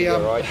 need yeah, a. you're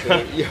right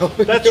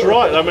too. That's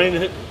right. I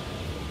mean,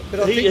 But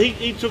I think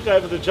he took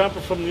over the jumper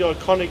from the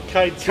iconic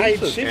Cade Cade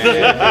Simpson.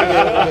 Simpson.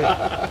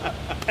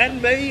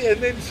 And me,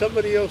 and then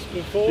somebody else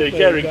before Yeah, me.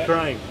 Gary but-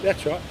 Crane.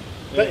 That's right.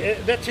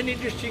 But that's an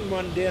interesting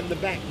one down the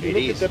back. You It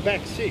look is. at the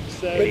back six.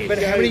 So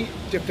But how many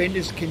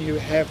defenders can you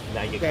have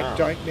No, you that can't.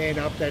 don't man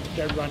up, that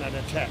run an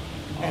attack?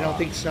 And I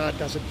think Saad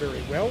does it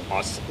very well.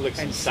 Look,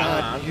 And San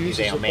Saad is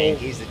uses our the man.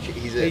 ball. He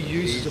He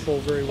uses the ball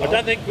very well. I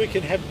don't think we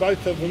can have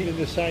both of them in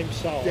the same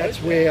side. That's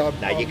where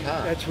No, you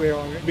can't. That's where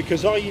I'm.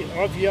 Because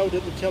I've yelled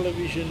at the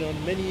television on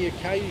many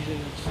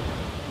occasions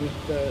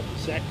with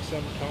Zach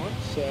sometimes.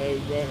 So,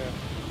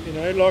 you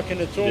know,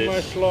 and it's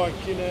almost like,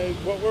 you know,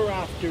 what we're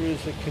after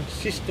is a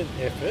consistent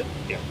effort.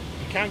 Yeah.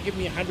 You can't give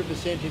me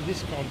 100% in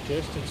this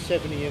contest and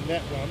 70 in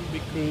that one,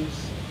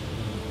 because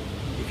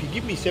if you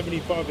give me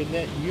 75 in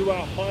that, you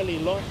are highly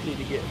likely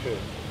to get hurt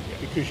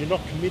because you're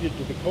not committed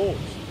to the cause.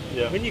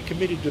 Yeah. When you're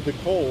committed to the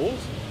cause,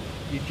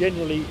 you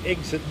generally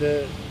exit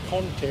the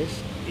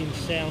contest in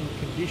sound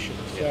conditions.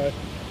 So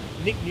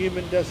Nick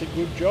Newman does a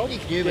good job.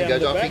 Nick Newman down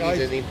goes, the I think back.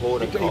 he's an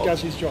important He cog.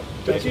 does his job.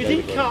 But do you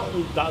think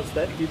Carlton does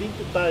that? Do you think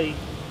that they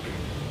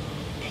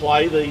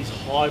play these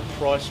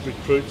high-priced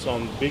recruits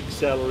on big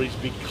salaries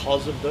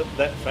because of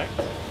that fact?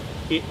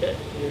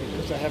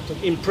 Because they have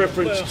to. In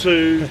preference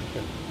to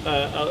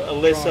a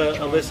lesser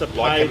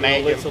Like paid,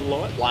 imagine a lesser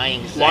light?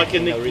 playing Like Zach a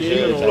in the Nick reserves.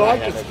 Newman You or they would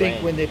like have to a think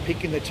grand. when they're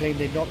picking the team,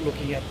 they're not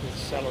looking at the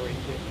salary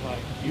they're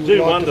playing. You would do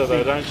like to wonder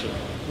though, think don't you?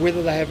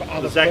 whether they have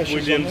other The Zach pressures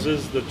on them.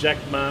 Williamses, the Jack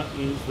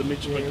Martins, the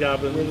Mitch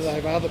McGovens. Whether they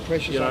have other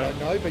pressures, you know. I don't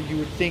know. But you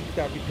would think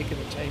they'll be picking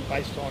the team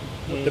based on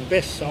the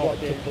best side what,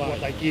 to play. what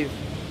they give.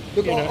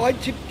 Look, You know. I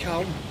tip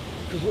Carlton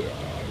because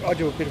I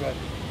do a bit of a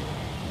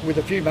with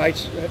a few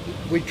mates.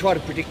 We try to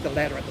predict the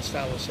ladder at the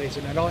start of the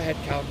season, and I had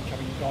Carlton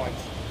coming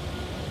ninth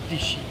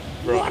this year.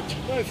 Right.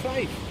 No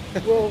faith.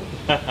 Well,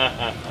 I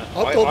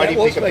I thought that didn't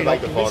was pick them to being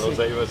make the finals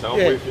optimistic. either, so I'm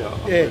Yeah, with you.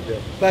 I'm yeah. with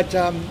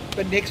you.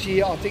 But next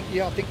year, I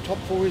think top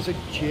four is a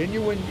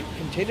genuine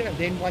contender, and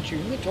then once you're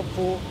in the top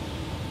four,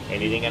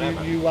 Anything can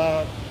happen. you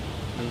are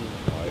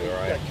Oh, you're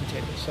right. that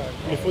contender. So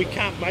If we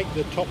can't make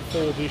the top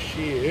four this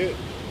year,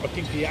 I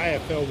think the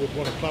AFL would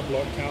want a club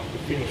like Carlton to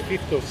finish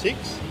 5th or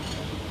 6th.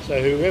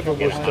 So whoever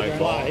was home to ground.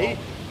 play,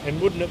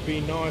 and wouldn't it be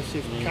nice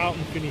if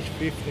Carlton finished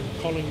 5th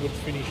and Collingwood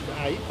finished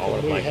 8th, I wanna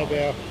and we play have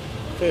our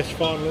first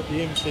final at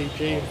the MCG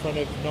in front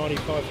of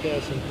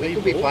 95,000 We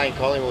people? could be playing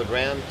Collingwood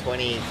round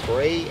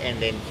 23 and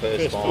then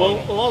first First final.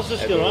 Well, I was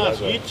just As going to well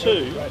ask as you well.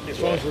 two. right, as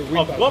long as we win,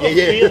 I've got a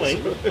Yeah, yeah.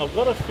 feeling. I've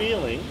got a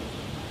feeling.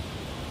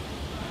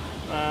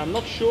 I'm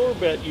not sure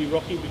about you,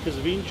 Rocky, because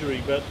of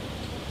injury, but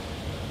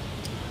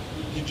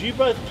did you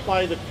both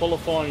play the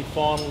qualifying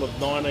final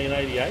of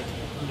 1988?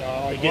 no,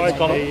 I Against did my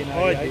Collingwood? knee in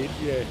I 88. did,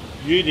 yeah.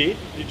 You did.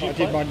 Did you I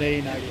play? did my knee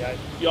in 88.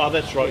 Yeah, oh,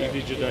 that's right. Yeah,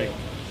 You did your yeah. knee.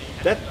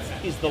 That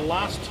is the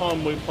last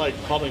time we played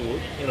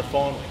Collingwood in a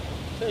final.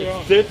 Right.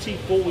 It's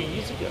 34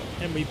 years ago.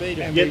 And we beat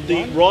them. And Yet we the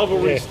won?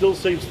 rivalry Yeah. still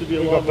seems to be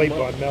We alive. got beat and by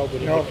well. Melbourne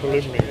in No, the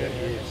preliminary that's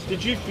that right, year.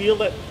 Did you feel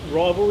that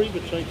rivalry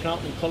between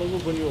Carlton and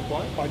Collingwood when you were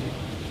playing? I did.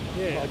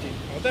 Yeah, I did.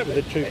 Oh, that were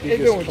the two biggest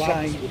Everyone's clubs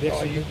saying, with oh,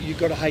 Essendon. you've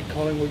got to hate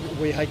Collingwood,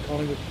 we hate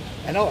Collingwood.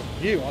 And I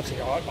knew, I said,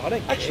 I don't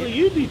care. Actually,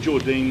 you did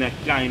Jordine that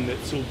game that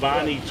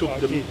Silvani Yeah, took I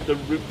the did.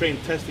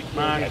 fantastic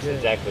mark. That's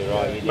exactly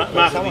right. You did. Mark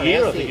Well, of the someone year,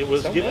 else I think did. it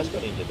was Someone given. else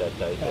got injured that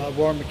day. too.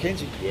 Warren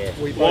McKenzie. Yeah.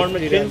 We Warren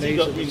both did our McKenzie knees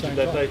got at the injured same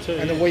that time. day too,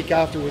 And yeah. the week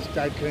after was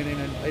Dave Kernan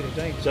and Peter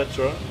Dean. That's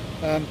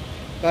right.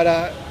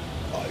 But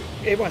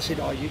everyone said,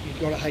 oh, you've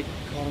got to hate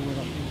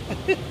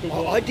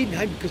Collingwood. I didn't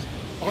hate them because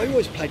I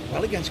always played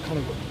well against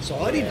Collingwood. So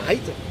I didn't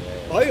hate them.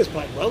 I always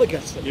played well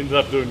against them. You ended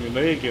up doing your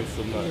knee against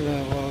them, though.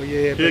 Well,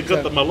 yeah. You but,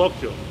 got the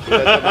malocchio, You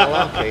got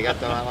the Malaki, you got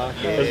the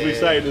Malaki. as we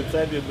say in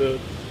Italian,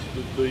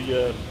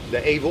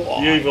 The evil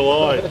eye. the evil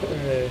eye,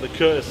 the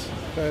curse.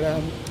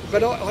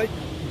 But I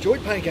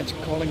enjoyed playing against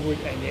Collingwood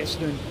and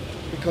Essendon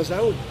because they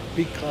were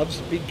big clubs,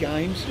 big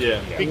games. Yeah.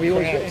 And Big we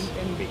always, crowds.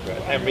 Big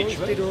crowds. and And we always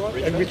Richmond. did all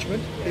right. And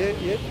Richmond,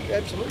 yeah,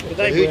 absolutely. But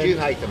So they who were- do you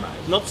hate the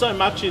most? Not so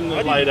much in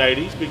the late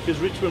 80s because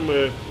Richmond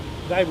were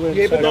They weren't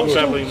Yeah, so but not there good. were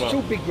travelling well.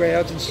 still big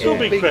crowds and Still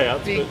big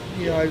crowds, big, but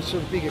you know,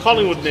 sort of bigger.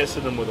 Collingwood crowds.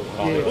 nested them with a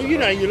while. Yeah. Well, you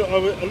know,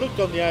 I looked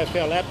on the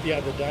AFL app the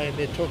other day and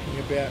they're talking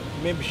about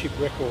membership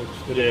records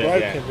that are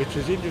broken, which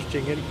is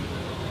interesting. And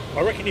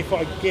I reckon if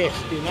I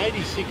guessed, in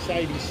 86,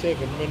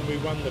 87, when we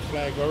won the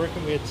flag, I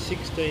reckon we had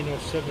 16 or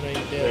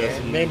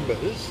 17,000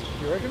 members.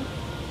 You reckon?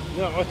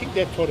 No, I think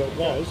that's what it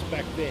was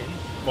back then.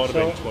 Might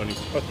have been 20.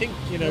 I think,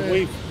 you know,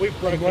 we've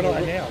broken what are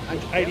they now?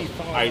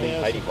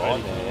 85,000.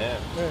 85 now, yeah.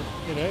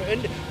 You know,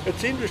 and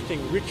it's interesting,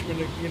 Richmond,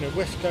 you know,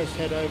 West Coast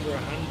had over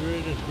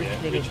 100 and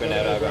Richmond has got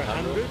had over over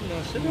 100. And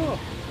I said, oh,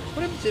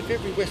 what happens if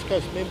every West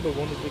Coast member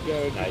wanted to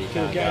go No, you to a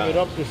can't game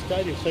go. at Optus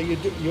Stadium? So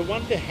you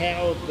wonder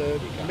how the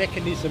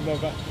mechanism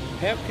of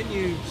how can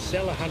you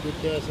sell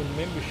 100,000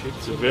 memberships?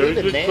 It's a very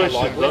Even good now,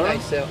 question, like when Darren. they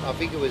sell, I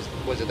think it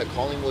was it the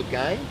Collingwood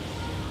game?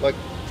 Like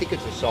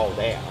tickets were sold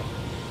out,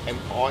 and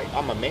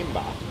I'm a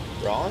member,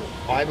 right?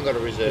 I haven't got a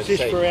reserved Is this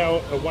seat. for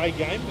our away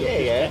game? that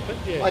just Yeah.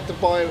 happened? I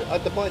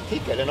had to buy a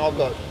ticket, and I've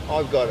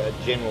got a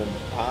general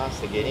pass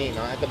to get in.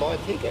 I had to buy a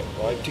ticket,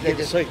 like To get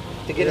a seat.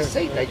 To get a Yeah.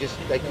 seat,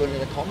 they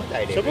couldn't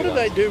accommodate So what do everyone.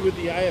 they do with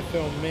the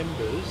AFL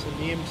members and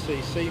the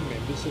MCC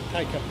members that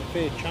take up a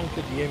fair chunk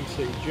of the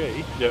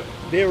MCG? Yep.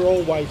 They're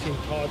always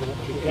entitled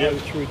to go Yep.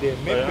 through their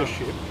They are.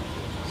 membership.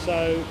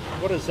 So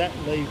what does that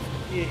leave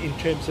in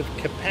terms of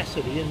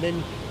capacity? And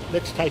then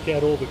let's take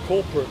out all the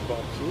corporate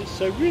boxes.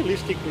 So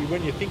realistically,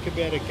 when you think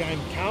about a game,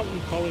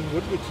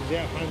 Carlton-Collingwood, which is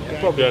our home game,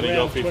 probably only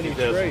round got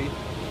 50,000. 23,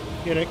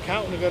 you know,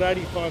 Carlton have got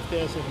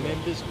 85,000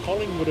 members.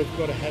 Collingwood have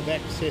got to have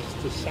access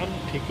to some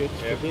tickets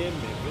Yep. for their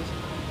members.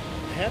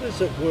 How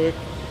does it work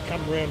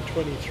come round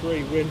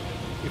 23 when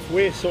if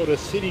we're sort of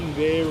sitting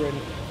there and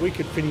we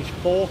could finish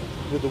 4th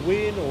with a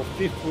win or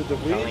 5th with a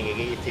win, Telling you,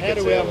 get your how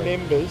tickets do our early.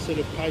 members that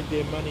have paid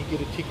their money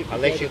get a ticket? to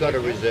Unless go you've to got a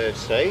that game? reserved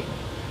seat,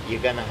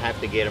 you're going to have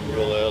to get them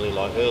real early,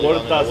 like early What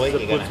on it does in the is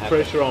week. it You're going puts to have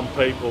pressure on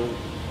people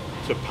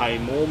to pay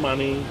more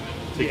money,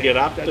 to Yeah, get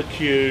up the that-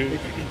 queue,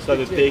 so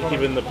that they're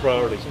given the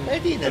priority.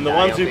 At the end of And the day,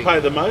 ones I who think- pay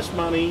the most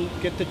money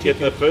Get the get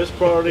the ticket. first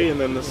priority, and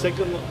then the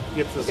second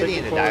gets the At the end second of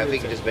the day, I priority.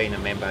 think just being a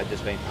member,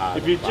 just being part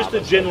If of you're the just a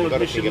club, so general you've got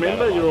to admission think about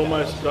member, it you're like that.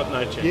 almost got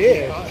no chance.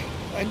 Yeah,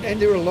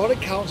 and there are a lot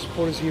of Carlton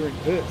supporters here in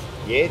Perth.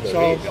 Yeah, there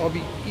So is. I'll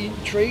be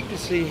intrigued to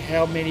see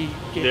how many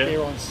get Yeah.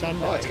 there on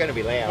Sunday. Oh, it's going to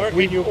be I loud. reckon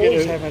We've you'll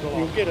always get, had it a lot.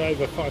 you'll get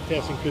over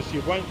 5,000 because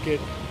you won't get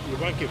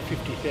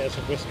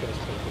 50,000 West Coast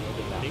people,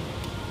 I don't think.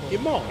 You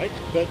might,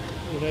 but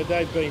you know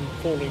they've been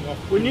falling off.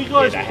 When you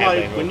guys Yeah, they have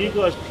played, been, when you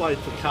haven't guys played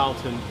for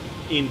Carlton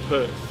in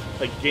Perth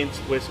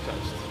against West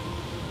Coast,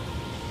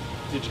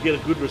 did you get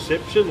a good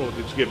reception, or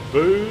did you get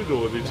booed,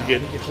 or did you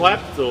get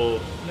clapped, or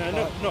No,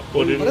 not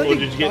Or booed. did- I don't or think,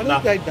 did you get I don't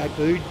nothing? think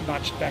they booed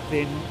much back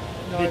then.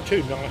 No, They're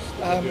too nice.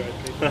 The WA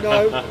people.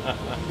 no,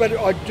 but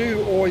I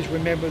do always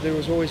remember there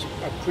was always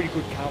a pretty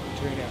good Carlton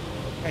turnout.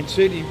 And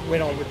certainly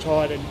when I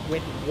retired and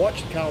went and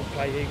watched Carlton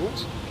play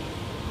Eagles,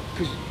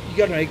 because you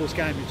got an Eagles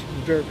game, it's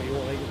invariably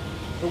all Eagles.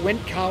 But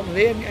when Carlton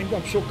there, and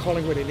I'm sure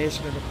Collingwood and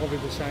Essendon are probably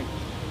the same,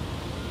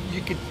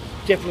 you could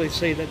definitely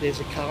see that there's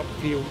a Carlton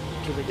feel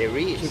to the There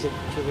is. to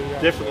the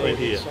Definitely audience.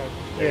 here.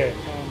 So, Yeah.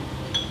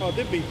 Oh,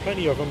 there'll be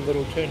plenty of them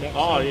that'll turn up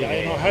Oh, Sunday,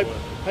 yeah, and I yeah.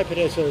 hope it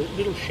has a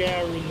little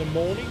shower in the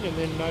morning and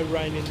then no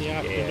rain in the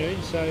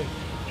afternoon, so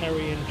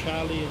Harry and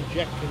Charlie and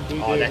Jack can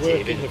do Oh, their that's work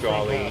it. If in the it's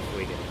front dry, half.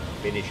 we can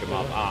finish them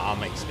up.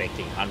 I'm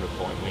expecting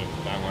 100-point win.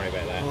 Don't worry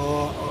about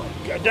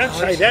that. Don't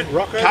say that,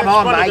 Rocco. Come That's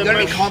on, one of mate. the You've got to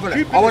be most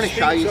confident. I want to stupidest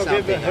show you things I've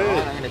something. ever All right?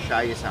 heard. I'm going to show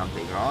you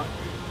something, right?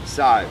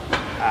 So,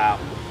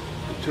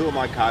 two of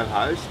my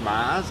co-hosts,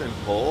 Mars and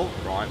Paul,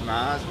 right?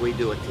 Mars, we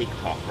do a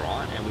TikTok,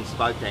 right? And we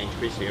spoke to Ange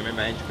Christou. You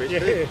remember Ange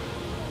Christou? Yeah.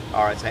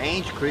 All right, so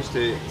Ange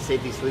Christou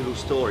said this little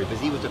story because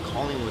he was a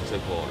Collingwood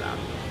supporter,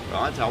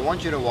 right? So I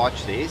want you to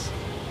watch this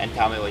and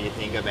tell me what you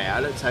think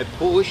about it. So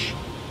push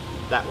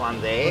that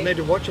one there. I need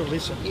to watch or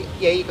listen.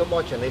 Yeah, you can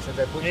watch and listen.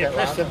 So push Yeah, that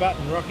press one. the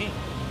button, Rocky.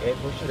 Yeah,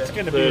 push It's that.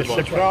 going to be a Third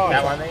one. surprise.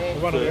 That one there? The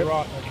one on the Third.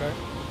 right. Okay.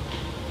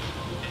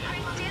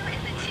 Still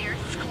in the Cheers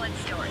Squad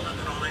story.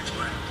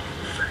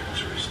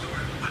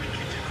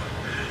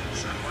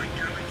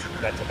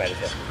 That's about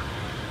it.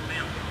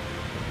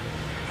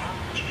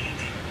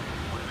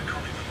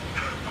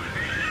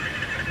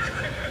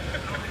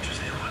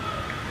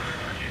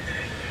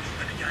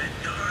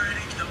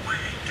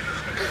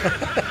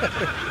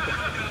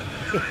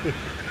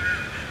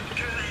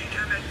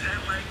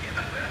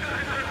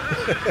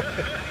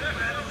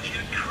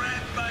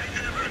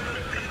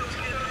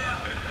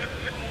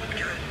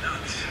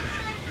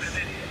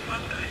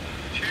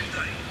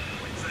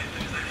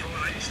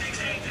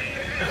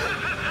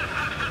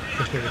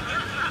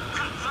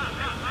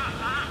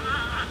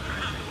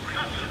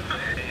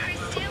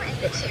 Still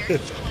in the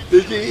Cheers Squad.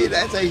 Did you hear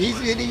that? So he's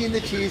sitting in the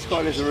cheer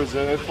squad as a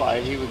reserve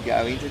player. He would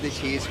go into the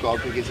cheer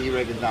squad because he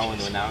reckons no one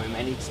will know him,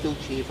 and he'd still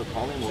cheer for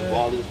Collingwood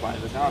while he was playing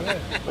for Carlton.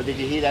 But did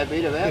you hear that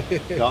bit about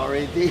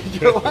Doritich?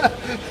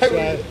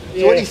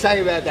 So what do you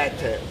say about that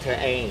to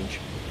Ange?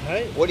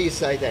 Hey, What do you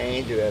say to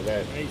Ange about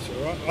that? he's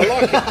all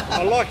right.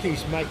 I like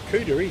his mate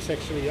Cooter. He's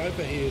actually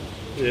over here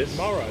Yes.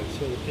 tomorrow,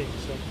 sort of thing.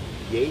 So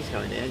Yeah, he's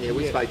coming down. Yeah,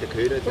 we spoke to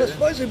Kudo. But I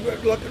suppose,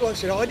 like I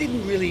said, I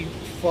didn't really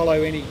follow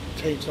any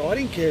team, so I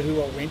didn't care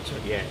who I went to.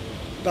 Yeah.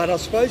 But I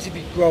suppose if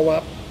you grow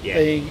up Yeah.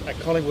 being at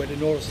Collingwood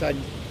and all of a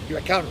sudden you're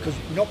at Carlton, because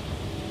not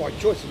by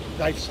choice,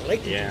 they've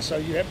selected Yeah. you, so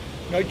you have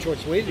no choice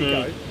where to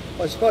go.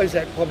 I suppose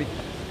that probably...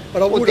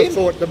 But I Well, would have then-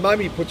 thought, the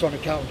moment he puts on a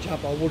Carlton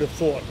jumper, I would have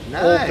thought all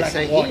No, black so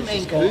and white him is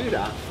and the sky.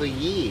 Kuda for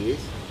years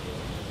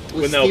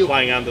was When they were still-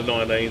 playing under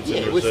 19s Yeah,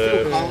 and it was still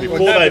reserves, Collingwood. before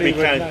they Nobody would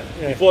became know,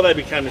 yeah. before they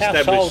became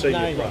established Household senior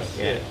names. players.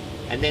 Yeah.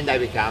 And then they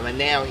become, and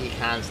now you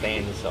can't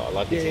stand the side.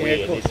 Like, it's Yeah, weird.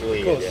 of course, It's weird.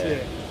 of course, yeah.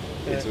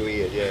 yeah. It's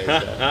weird, yeah.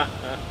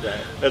 So,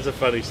 That's a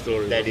funny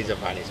story. that is a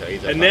funny story.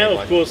 It's a And funny now,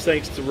 one. of course,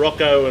 thanks to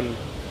Rocco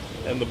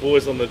and the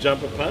boys on the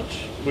jumper punch,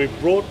 we've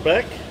brought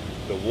back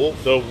the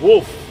wolf. the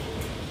Wolf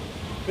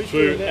Who's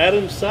through doing that?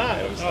 Adam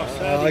Sales. Oh, Oh,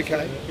 Saudi.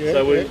 okay. Yeah,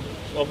 So we yeah.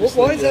 obviously.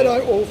 Why is that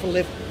all for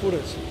left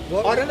footers?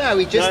 I don't know.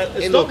 He just No,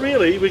 it's look, not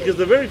really, because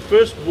the very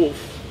first Wolf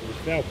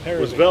Val was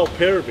Perevic. Val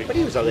Perevic. but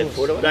he was a left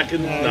footer. wasn't Back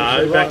in No,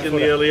 no, he's a back right in the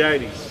footer. early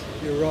 '80s.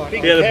 You're right. He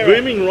had a Carrot.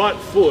 booming right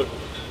foot,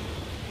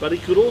 but he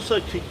could also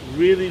kick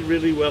really,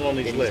 really well on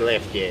he? his In his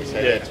left. left, yeah. So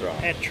Yeah. that's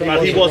right. At But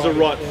Trent. he was a right,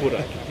 right yeah, footer.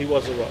 okay. He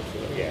was a right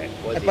footer. Yeah.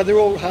 Was he? But they're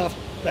all half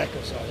back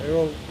or so. They're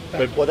all back.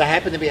 But Well, they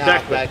happen to be Backman.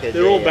 half backers.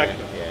 They're all yeah,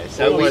 backmen. Yeah.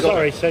 So Oh, we got.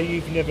 Sorry, so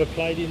you've never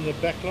played in the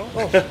back line?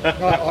 Oh,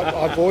 no,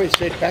 I've always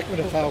said backman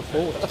and failed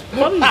forward.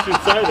 funny you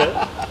should say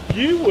that.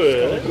 You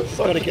were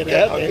Got to get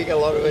out I there. think a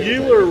lot of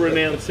you were a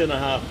renowned centre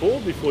half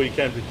forward before you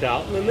came to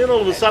Carlton, and then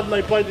all of a sudden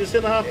they played you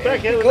centre half back.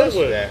 How did that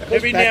work? Yeah.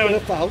 Every now Backman and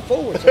and failed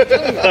forwards. I'm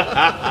telling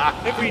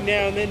you. Every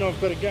now and then I've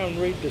got to go and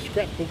read the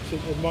scrapbooks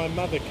that my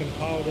mother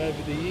compiled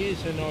over the years,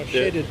 and I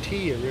shed a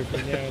tear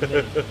every now and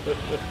then.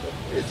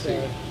 It's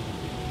it.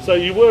 So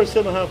you were a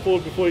centre half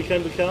forward before you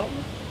came to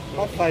Carlton.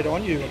 I played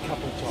on you a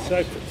couple of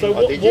times. So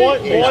Oh, did you? why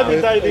Yeah.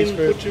 did they then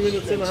Eastbourne, put you in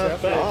at centre half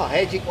South. back?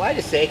 Oh, wait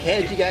a sec.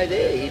 How'd you go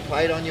there? He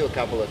played on you a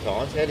couple of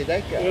times. How did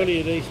that go?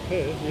 Early at East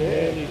Perth,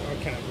 Yeah.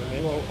 I can't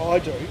remember. Well, I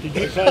do. Did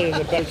you play in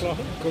the back line?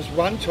 Because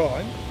one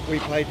time we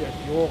played at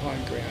your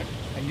home ground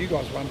and you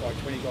guys won by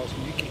 20 goals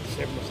and you kicked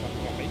 7 or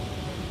something on me.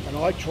 And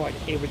I tried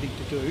everything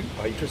to do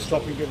to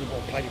stop him getting the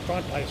ball. Played in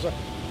front, played so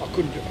I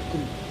couldn't do it. I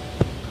couldn't.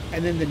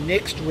 And then the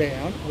next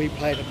round we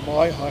played at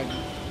my home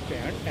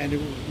ground and it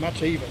was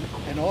much even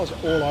and I was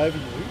all over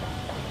you.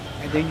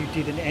 And then you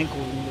did an ankle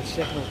in the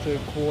second or third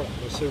quarter.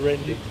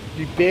 Surrendered.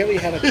 You barely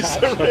had a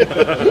touch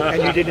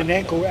and you did an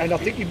ankle and I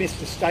think you missed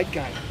the state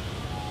game.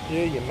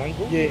 Yeah, you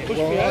mongrel. Yeah, You pushed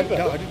well, me over.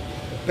 no, I didn't,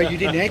 but you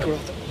didn't ankle. I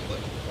thought,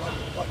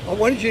 I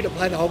wanted you to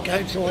play the whole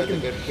game so I That's a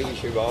can good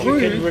finish your role.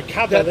 prove can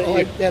recover that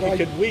you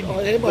could win.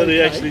 I am That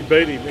he okay, actually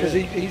beat him. because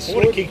Yeah. he I would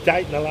scored. have kicked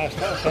 8 in the last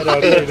half had I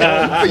been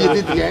on. But you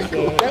did the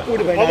ankle. That would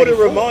have been. I would have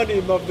 84. reminded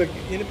him of the.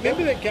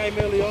 Remember that game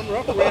early on,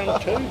 Rock,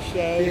 round 2?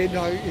 So. Yeah,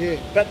 no, yeah.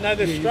 But no,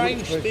 the Yeah, you strange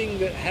looked through. thing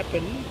that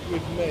happened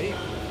with me,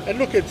 and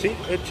look, it's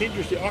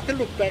interesting. I can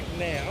look back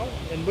now,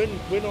 and when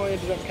I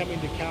ended up coming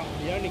to Carlton,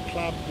 the only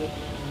club that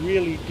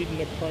really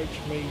didn't approach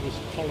me was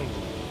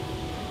Collingwood.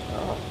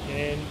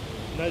 And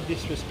no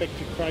disrespect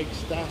to Craig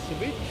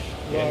Starcevich,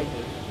 like,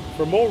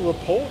 from all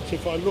reports,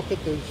 if I look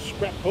at the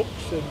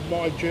scrapbooks of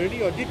my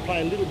journey, I did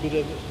play a little bit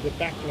of the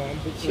back line,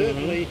 but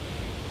certainly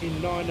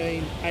in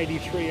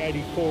 1983,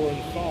 84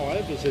 and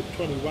 5, as a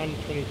 21,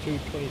 22,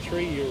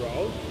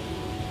 23-year-old,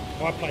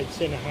 I played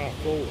centre half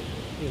forward,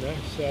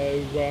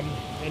 so,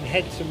 and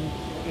had some,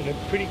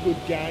 pretty good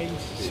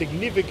games,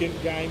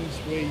 significant games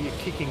where you're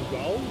kicking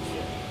goals,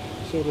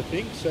 sort of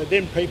thing. So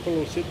then people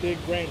will sit there,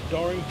 Grant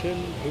Dorrington,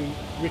 who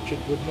Richard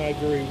would know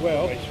very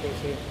well,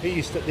 there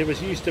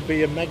used to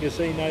be a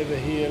magazine over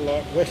here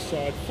like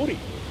Westside Footy,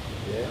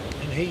 Yeah.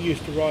 and he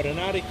used to write an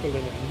article in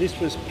it, and this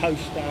was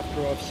post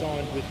after I've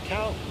signed with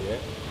Carlton. Yeah.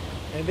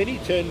 And then he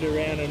turned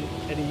around and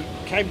he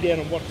came down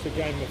and watched the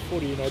game of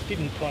footy, and I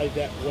didn't play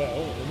that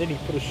well. And then he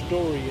put a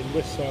story in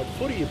Westside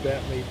Footy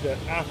about me that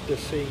after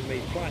seeing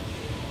me play.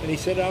 And he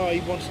said,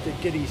 he wants to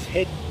get his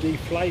head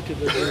deflated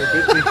a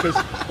little bit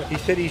because he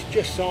said he's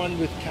just signed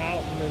with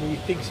Carlton and he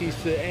thinks he's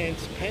the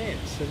ant's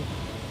pants. And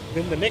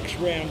then the next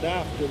round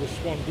after was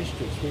Swan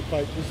Districts. We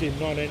played, this is in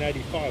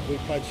 1985, we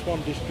played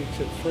Swan Districts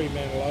at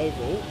Fremantle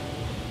Oval.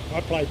 I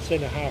played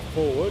centre half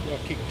forward. I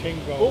kicked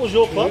 10 goals. What was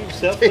your club?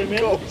 South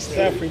Fremantle?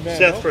 South Fremantle.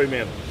 South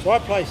Fremantle. So I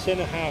played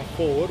centre half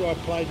forward. I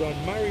played on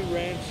Murray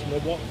Rance,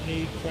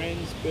 Watney,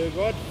 Cransburg.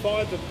 I had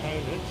 5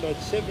 opponents. I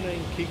had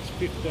 17 kicks,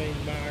 15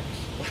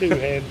 marks, 2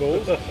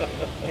 handballs,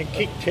 and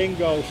kicked 10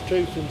 goals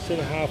too from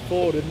centre half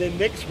forward. And then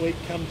next week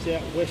comes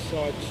out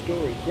Westside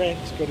story.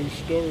 Grant's got his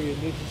story,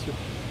 and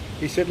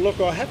he said,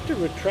 "Look, I have to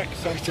retract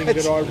something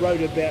that I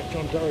wrote about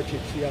Jon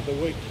Doritich the other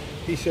week."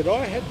 He said,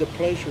 "I had the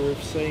pleasure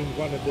of seeing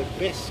one of the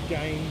best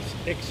games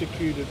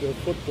executed of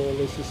football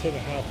as a centre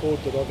half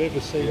forward that I've ever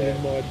seen in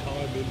my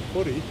time in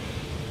footy."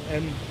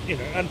 And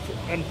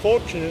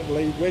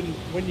unfortunately,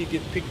 when you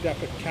get picked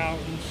up at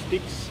Carlton,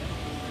 Sticks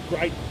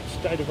great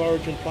state of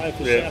origin player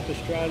for South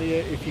Australia.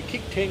 If you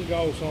kick 10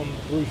 goals on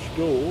Bruce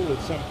Dool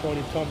at some point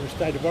in time in a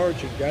state of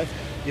origin game,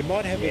 you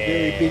might have a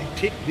very big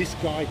tick, this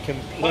guy can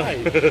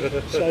play.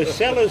 So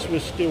Sellers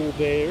was still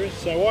there,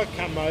 so I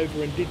come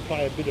over and did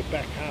play a bit of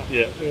back half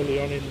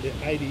early on in the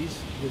 80s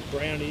with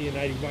Brownie in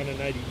 81 and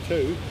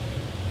 82.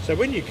 So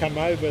when you come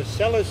over,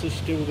 Sellers is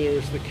still there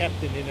as the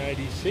captain in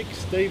 86,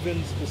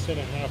 Stevens the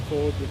centre half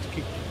forward that's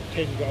kicked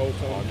 10 goals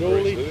on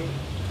Dooley.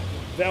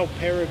 Val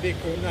Perovic,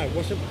 or no, it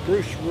wasn't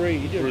Bruce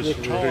Reid,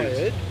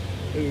 retired,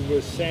 who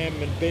was Sam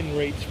and Ben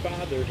Reid's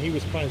father, and he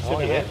was playing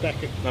centre half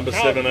back at number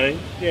 17.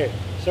 Yeah.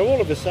 So all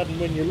of a sudden,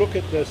 when you look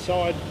at the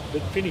side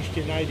that finished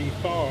in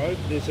 85,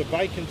 there's a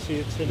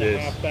vacancy at centre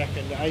half back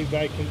and a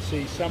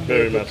vacancy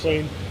somewhere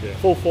between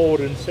full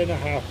forward and centre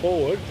half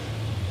forward.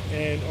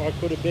 And I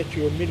could have bet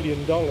you $1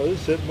 million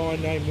that my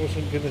name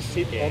wasn't going to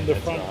sit on the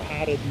front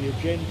part of the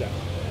agenda.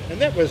 And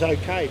that was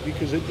okay,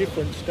 because at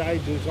different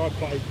stages I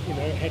played,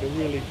 had a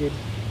really good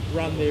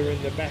run there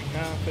in the back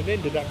half and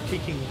ended up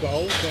kicking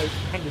goals, so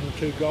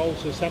 102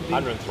 goals or something.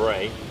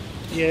 103.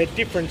 Yeah,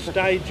 different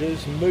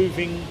stages,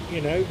 moving,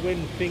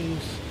 when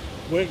things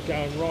weren't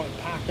going right.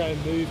 Parko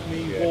moved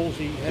me,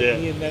 Wolsey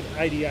had me in that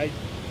 88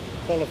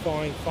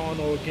 qualifying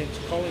final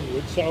against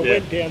Collingwood. So I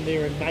went down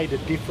there and made a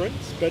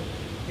difference. But,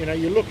 you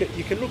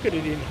can look at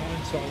it in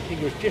hindsight. I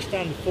think it was just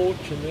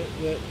unfortunate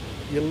that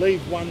you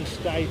leave one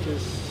state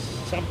as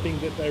something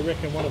that they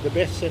reckon one of the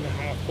best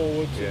centre-half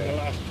forwards in the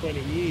last 20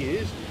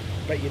 years,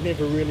 but you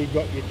never really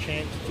got your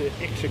chance to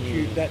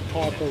execute that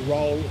type of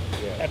role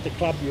at the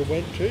club you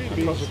went to.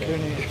 Because of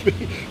Kernahan.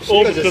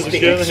 Because of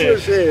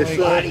sticks.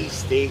 Bloody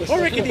sticks. I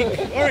reckon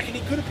he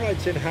could have played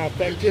centre-half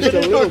back just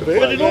a little bit.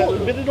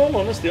 But in all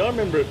honesty, I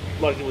remember it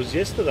like it was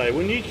yesterday.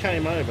 When you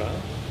came over,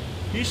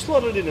 you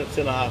slotted in at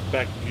centre-half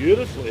back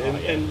beautifully,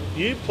 and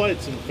you played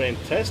some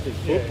fantastic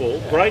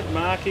football, great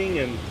marking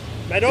and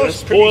Mate, I was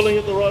spoiling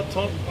at the right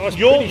time.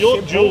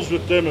 Your duels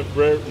with Dermot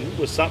Brereton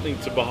was something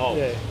to behold.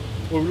 Yeah.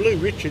 Well, Lou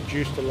Richards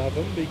used to love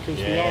them because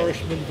the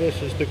Irishman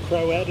versus the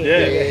Croat and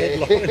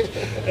the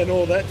headlines and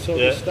all that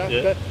sort of stuff.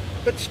 Yeah.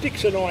 But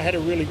Sticks and I had a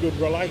really good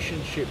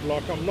relationship.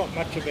 Like, I'm not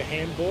much of a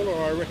handballer.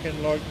 I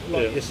reckon, like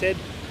you said,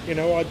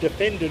 I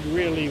defended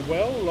really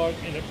well. Like,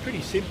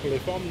 pretty simple.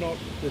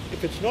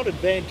 If it's not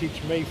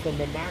advantaged me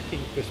from a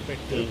marking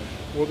perspective,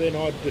 well, then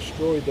I'd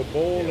destroy the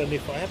ball. And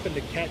if I happen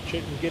to catch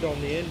it and get on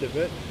the end of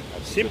it,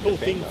 simple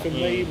thing for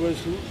me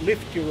was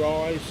lift your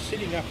eyes,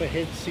 sitting up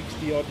ahead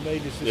 60 odd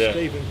metres to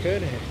Stephen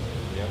Kernahan.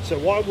 So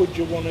why would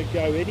you want to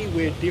go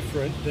anywhere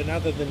different than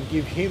other than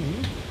give him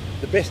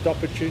the best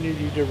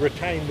opportunity to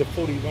retain the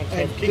footy once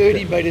I've kicked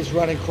 30 it? metres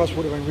running across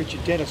would have been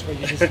Richard Dennis, where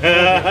you just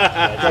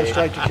go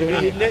straight to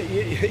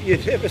Kernahan. You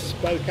never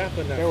spoke up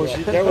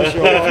enough. That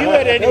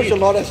was your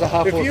lot as a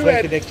half-forward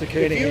flanker next to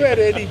Kernahan. If you had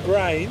any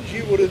brains,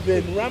 you would have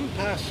then run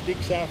past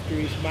Sticks after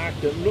he's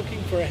marked it, looking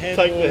for a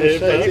handball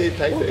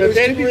but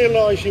then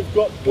realise you've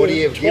got would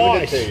he have given it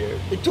twice. to you?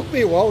 It took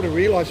me a while to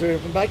realise that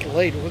if I make a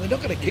lead, well, they're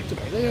not going to kick to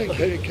me. They're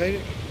going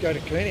to go to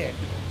Kernahan.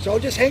 So I'll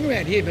just hang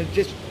around him and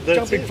just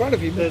jump in front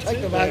of him and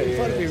take the mark in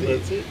front of him.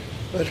 That's it.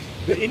 But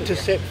the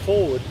intercept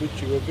forward,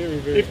 which you were very,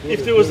 very good If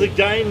at there was a doing.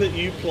 game that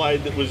you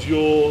played that was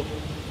your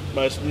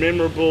most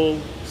memorable,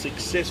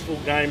 successful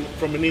game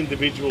from an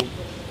individual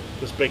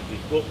perspective,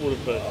 what would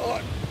it be?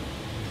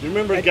 Do you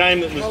remember a game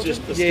that was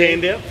just a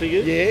standout for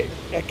you?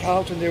 Yeah, at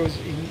Carlton there was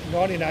in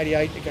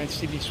 1988 against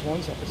Sydney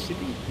Swans up at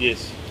Sydney.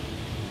 Yes.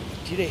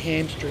 Did a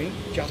hamstring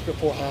just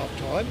before half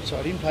time, so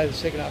I didn't play the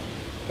second half.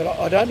 But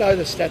I don't know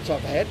the stats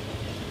I've had,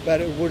 but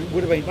it would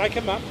have been Make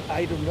them up.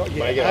 8 or 9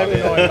 Make it up,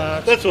 9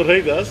 marks. That's what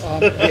he does.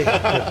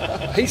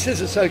 He says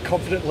it so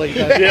confidently.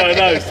 Though. Yeah, I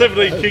know.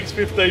 17 kicks,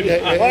 15.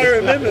 I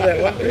remember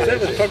that one because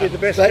that was probably the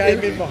best But game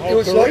in my whole It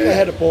was career. like I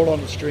had a ball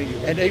on the string,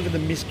 and even the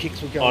missed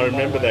kicks were going. I my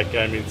remember way. that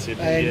game in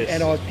Sydney,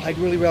 And I played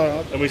really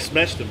well. And we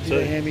smashed them Did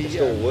a too. hammy, It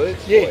still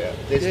works for yeah, you.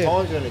 There's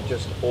times when it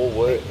just all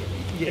works.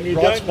 And you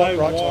right don't spot, know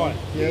right why. time.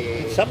 Yeah.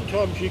 And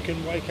sometimes you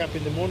can wake up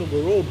in the morning,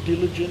 we're all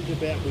diligent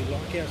about we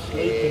like our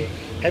sleep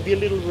and have your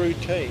little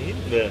routine.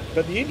 Yeah.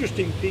 But the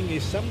interesting thing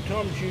is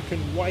sometimes you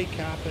can wake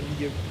up and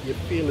you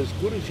feel as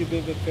good as you've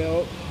ever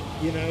felt.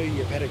 You've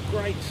had a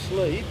great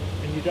sleep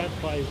and you don't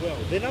play well.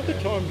 Then other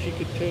times you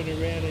could turn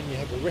around and you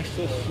have a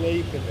restless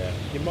sleep and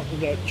you might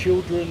have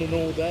children and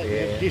all that, you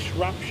have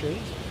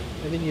disruptions.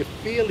 And then you're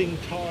feeling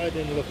tired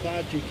and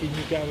lethargic and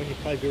you go and you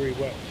play very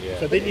well. Yeah.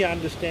 So then you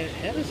understand,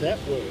 how does that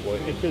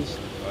work? Because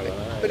I don't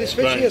know. But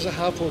especially Right. as a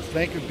half-forward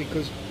flanker,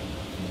 because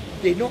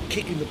they're not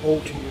kicking the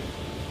ball to you.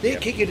 They're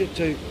kicking it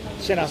to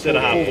centre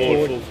Centre-half, full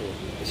forward, forward. full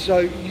forward.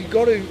 So you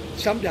got to,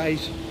 some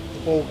days the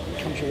ball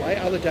comes your way,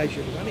 other days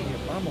you're running your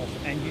bum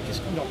off and you're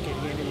just not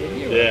getting anywhere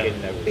near it.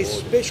 Yeah.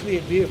 Especially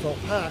at VFL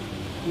Park,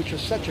 which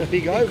is such a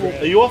big oval.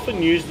 Are you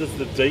often used as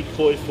the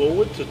decoy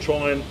forward to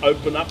try and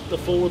open up the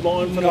forward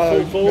line for the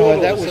full forward? No,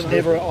 or that was centre-half?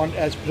 never on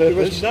as purpose. there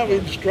was no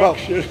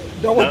instruction.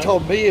 Well, no one No?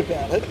 told me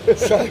about it,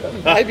 so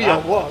maybe I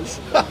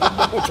was.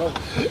 No,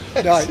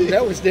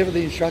 that was never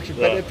the instruction.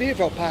 But Right. at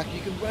VFL Park,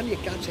 you can run your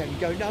guts out and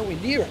go nowhere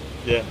near it.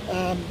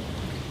 Yeah.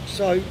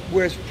 So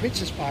whereas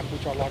Princess Park,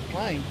 which I like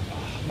playing,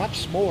 much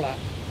smaller,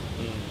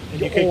 And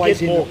you're you can always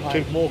get in more, the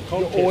play. to more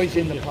contest. You're always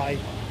in the couldn't play,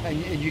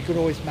 and you can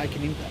always make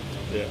an impact.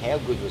 Yeah. How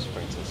good was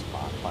Princess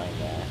Park playing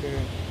there? Yeah.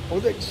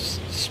 Well, it's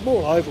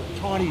small oval,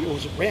 tiny. It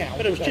was round.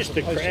 But it was as just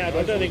the opposed to crowd. I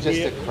oval. don't think Just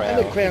we the crowd.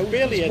 And the crowd we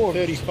barely was had more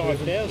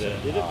 35,000,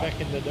 Yeah. did it,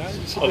 back in the day?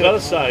 I've got to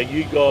say,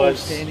 you All guys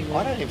standing I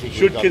room. don't even think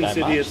should we got that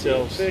consider much.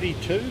 yourselves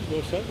 32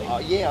 or something. Oh,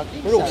 yeah, I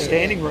think We're all so,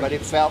 standing yeah. room. But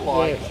it felt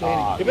like... Yeah, standing.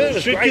 oh, Yeah, but it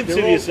was should great. consider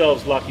They're all-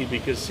 yourselves lucky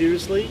because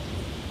seriously,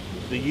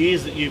 the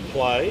years that you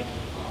played,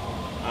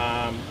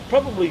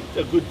 probably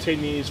a good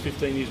 10 years,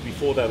 15 years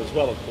before that as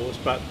well, of course,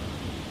 but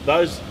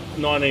those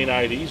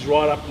 1980s,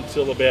 right up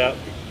until about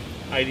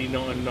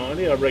 89,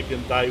 90, I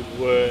reckon they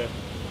were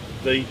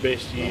the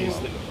best years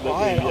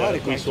I had a that we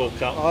great saw time.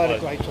 Carlton I had a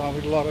play. great time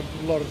with a lot of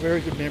very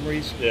good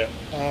memories. Yeah.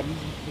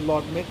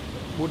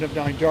 Wouldn't have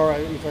known Doro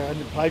if I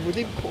hadn't played with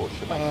him. Of course,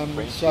 you make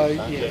friendships, So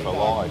don't you, yeah, for I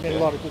life, met yeah.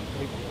 a lot of good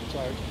people. So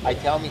Hey,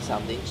 tell me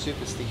something.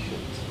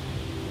 Superstitions.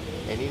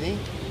 Anything?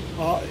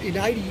 in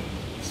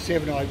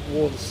 '87, I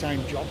wore the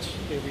same jocks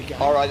every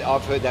game. All right,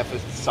 I've heard that for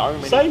so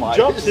many Same players.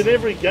 jobs in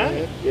every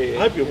game. Yeah.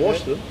 I hope you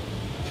washed them.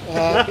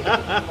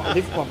 I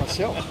lived by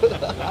myself.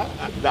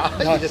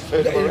 No, you just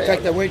heard them in around.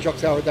 fact, they weren't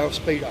jocks; they were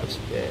speedos.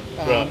 Yeah.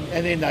 Right.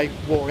 And then they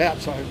wore out,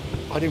 so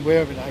I didn't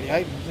wear them in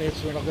 '88, and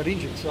that's when I got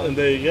injured. So And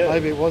there you go.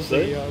 maybe it was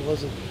See?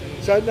 wasn't.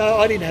 So no,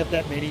 I didn't have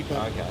that many,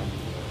 but Okay.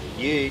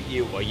 You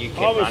kept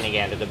I was- running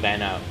out of the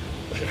banner.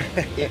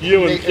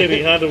 You and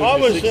Kenny Hunter I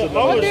with was, the 6 of I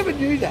I them. was- never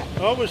knew that.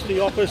 I was the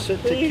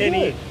opposite to There you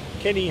Kenny. go.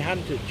 Kenny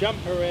Hunter,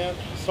 jumper out,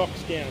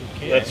 socks down.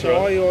 Ken. That's so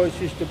right. I always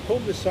used to pull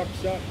the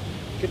socks up,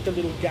 get the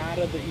little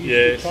garter that you used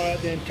Yes. to tie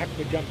it down, tuck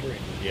my jumper in.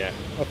 Yeah.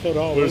 I thought,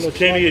 oh, Whereas well, it's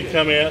Kenny like- had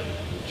come out,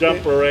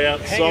 jumper out,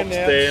 Hanging socks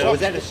out, down. Was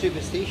that a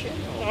superstition?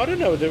 I don't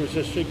know if there was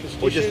a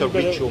superstition. Or just a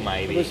but ritual, it,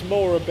 maybe? It was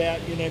more about,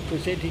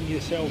 presenting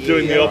yourself.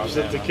 Doing Yeah, the right,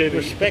 opposite right, to right. Kenny.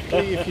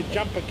 Respectfully, if your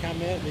jumper come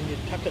out, then you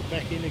tuck it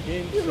back in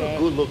again. You're a So,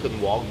 good-looking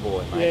wog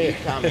boy, mate. Yeah. You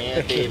come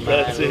out there, mate,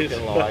 That's it.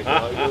 looking like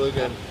you're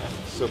looking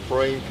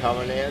supreme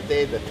coming out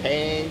there, the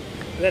tan.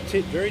 that's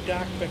it. Very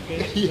dark back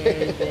then.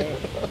 So,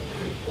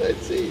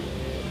 That's it.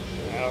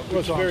 it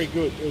was very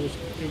good.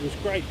 It was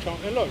great time.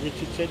 And like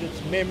Richard said,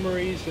 it's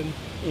memories, and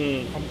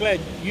I'm glad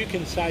you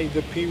can say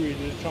the period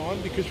of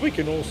time because we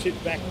can all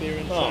sit back there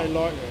and say,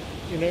 like,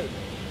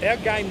 our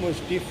game was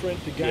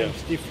different. The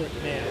game's different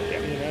now.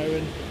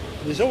 And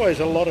there's always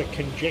a lot of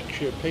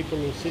conjecture. People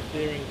will sit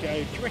there and go,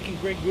 "Do you reckon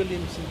Greg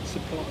Williams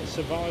would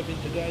survive in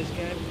today's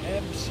game?"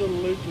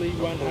 Absolutely,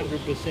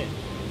 100%.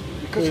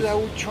 Because they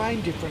all train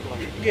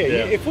differently. Yeah,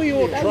 Yeah. if we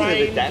all That would have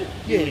trained, adapt-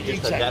 yeah, you just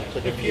exactly. adapt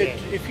to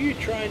the if you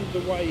trained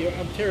the way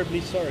I'm terribly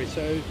sorry.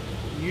 So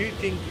you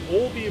think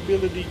all the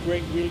ability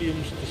Greg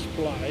Williams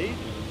displayed,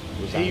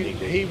 Was only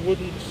good. he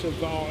wouldn't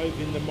survive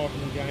in the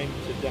modern game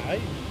today.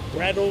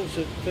 Rattles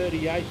at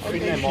 38. I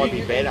think finished- they might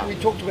be better. We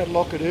talked about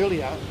Lockett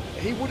earlier.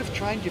 He would have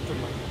trained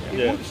differently. He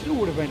Yeah. still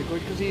would have been a good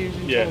because he was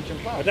an Yeah.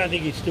 intelligent player. I don't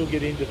think he'd still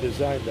get into the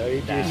zone though.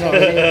 He'd just, No, You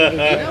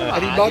know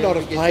and he what might not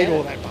have argument- played because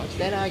all that much.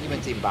 That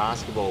argument's in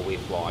basketball with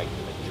like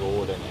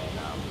Jordan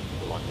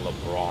and like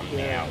LeBron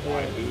now,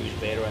 like who's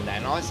better and that.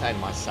 And I say to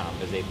my son,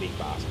 because they're big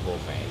basketball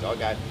fans, I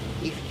go,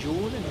 if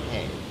Jordan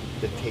had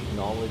the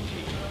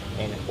technology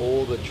and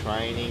all the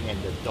training and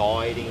the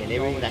dieting and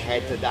everything they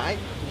had today,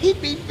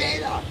 he'd be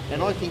better.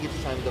 And I think it's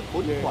the same with the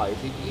footy players.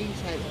 If you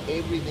have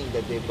everything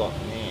that they've got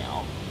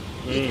now,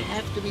 you'd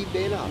have to be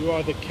better. you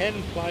either can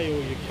play or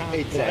you can't play,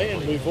 Exactly.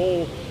 and we've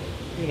all,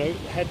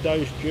 had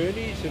those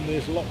journeys. And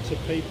there's lots of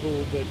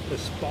people that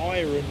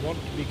aspire and want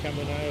to become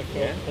an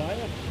AFL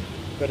player,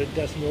 but it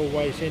doesn't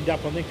always end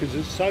up on there because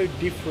it's so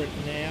different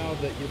now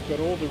that you've got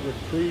all the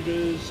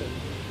recruiters and.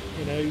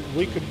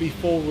 We could be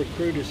 4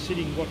 recruiters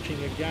sitting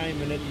watching a game,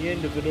 and at the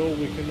end of it all,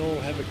 we can all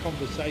have a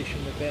conversation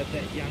about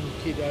that young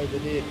kid over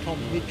there, Tom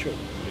Mitchell,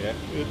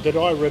 that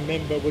I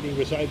remember when he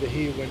was over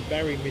here, when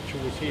Barry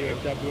Mitchell was here in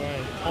WA,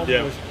 and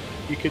Tom was,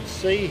 you could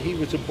see he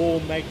was a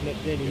ball magnet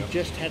then. He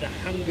just had a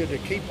hunger to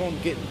keep on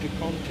getting to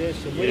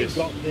contests, and when he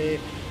got there,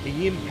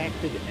 he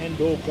impacted and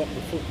all got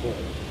the football.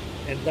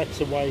 And that's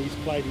the way he's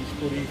played his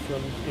footy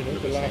from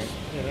the last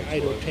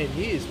 8 or 10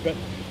 years. But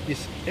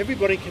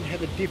everybody can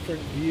have a different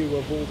view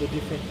of all the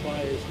different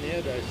players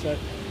nowadays. So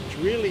it's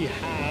really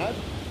hard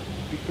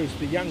because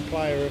the young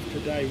player of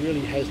today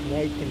really has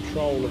no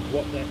control of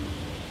what that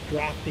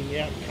drafting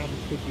outcome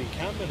could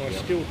become. And I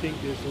still think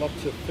there's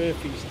lots of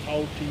furfies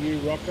told to you,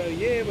 Rocco,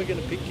 yeah, we're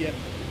going to pick you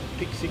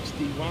pick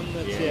 61,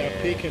 that's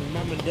our pick, and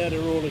mum and dad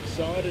are all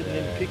excited, and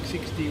then pick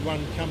 61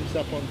 comes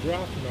up on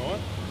draft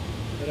night.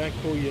 They don't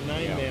call your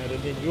name out,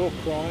 and then you're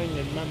crying,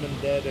 and mum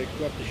and dad have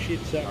got the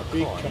shits up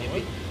big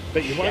time.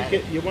 But you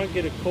won't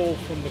get a call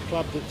from the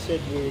club that said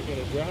we were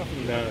going to draft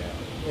you. No.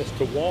 As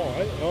to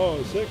why,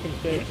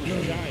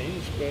 circumstances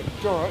change, but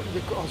Doro,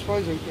 I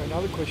suppose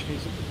another question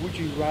is, would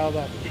you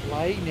rather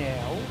play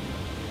now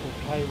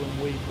or play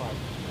when we play?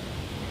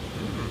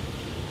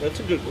 That's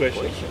a good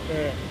question.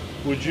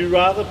 Would you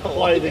rather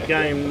play the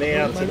game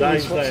now, Maybe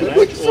today's we day and swap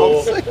age,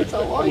 seats.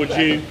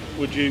 or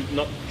would you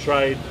not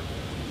trade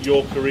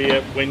your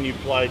career when you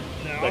played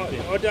No, back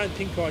then? I don't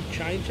think I'd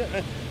change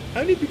it.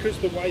 Only because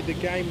the way the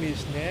game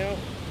is now,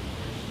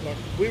 like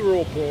we were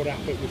all brought up,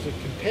 it was a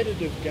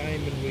competitive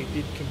game and we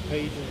did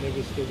compete and there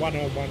was the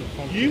one-on-one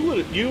contest.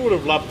 You would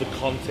have loved the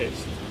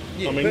contest.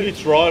 Yeah, I mean, but- you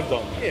thrived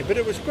on that. Yeah, but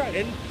it was great.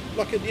 And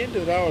like at the end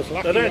of the day, I was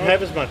lucky. They don't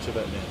have as much of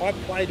that now. I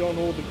played on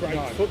all the great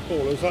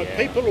footballers. Like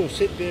people will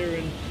sit there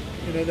and,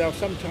 you know, they'll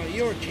sometimes,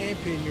 you're a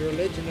champion, you're a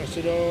legend. I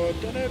said, oh,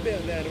 I don't know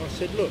about that. I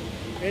said, look,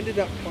 I ended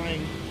up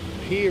playing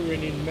here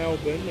and in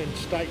Melbourne and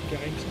state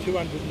games,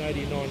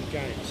 289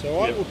 games. So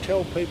I will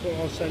tell people,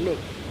 I'll say, look,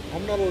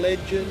 I'm not a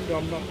legend,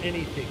 I'm not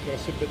anything. I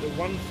said, but the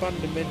one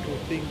fundamental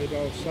thing that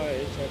I'll say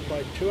is I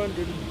played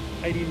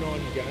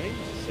 289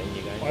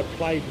 games. I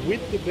played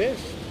with the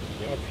best.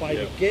 I played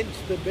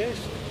against the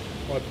best.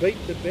 I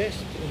beat the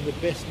best, and the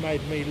best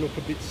made me look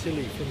a bit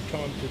silly from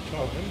time to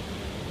time.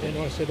 And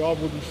I said I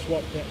wouldn't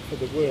swap that for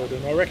the world.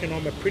 And I reckon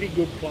I'm a pretty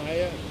good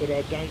player, but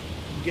I don't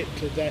get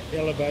to that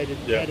elevated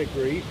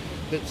category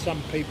that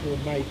some people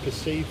may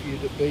perceive you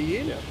to be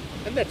in.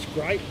 And that's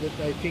great that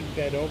they think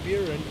that of you.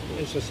 And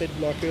as I said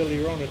like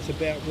earlier on, it's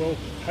about, well,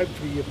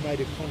 hopefully you've made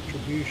a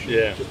contribution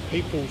to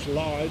people's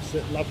lives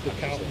that love the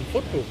Carlton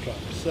Football Club.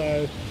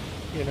 So,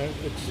 you know,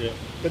 it's.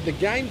 But the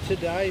game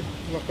today,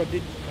 like I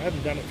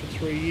haven't done it for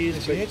 3 years.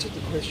 Has you answered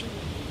the question?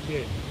 Yeah,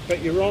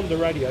 but you're on the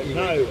radio.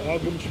 No, I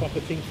wouldn't swap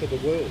a thing for the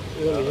world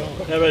early on.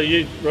 How about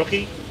you,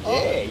 Rocky?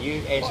 Yeah,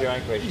 you answer your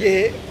own question.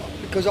 Yeah,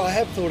 because I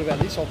have thought about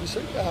this,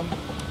 obviously.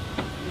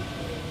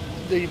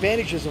 The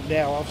advantages of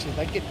now, obviously,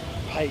 they get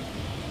paid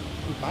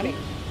good money.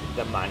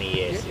 The money,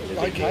 yes. Yeah, is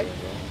a big okay. deal,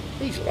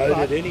 He's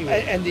loaded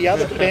anyway. And the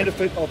other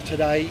benefit of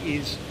today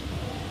is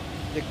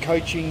the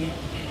coaching,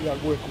 you know,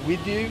 work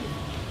with you.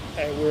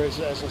 Whereas,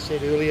 as I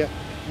said earlier,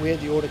 we're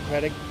the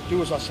autocratic.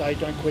 Do as I say,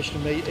 don't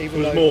question me. It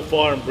was more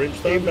fire and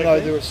brimstone Even back though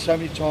then? there are so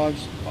many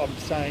times I'm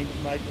saying,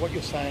 mate, what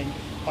you're saying,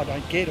 I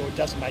don't get, or it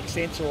doesn't make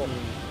sense, or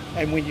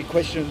and when you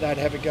question them, they'd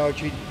have a go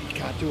at you. You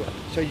can't do it.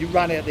 So you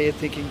run out there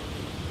thinking,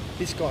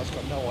 this guy's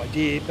got no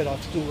idea, but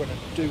I'm still going to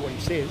do what he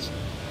says.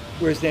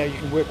 Whereas now you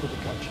can work with the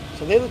coach.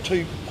 So they're the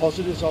two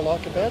positives I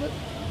like about it.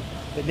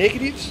 The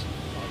negatives,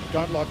 I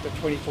don't like the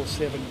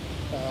 24/7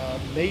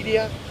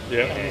 media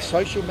and the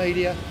social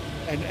media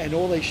and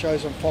all these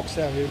shows on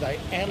Foxtel who they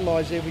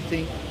analyse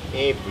everything.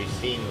 Every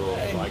single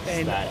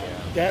stat.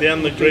 Down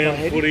the would be my ground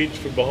headache. footage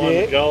from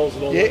behind the goals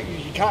and all that.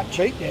 You can't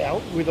cheat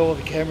now with all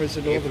the cameras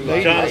and all the Everybody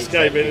media. Can't hates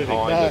escape that anything.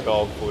 behind the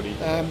goal footage.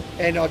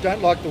 And I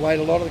don't like the way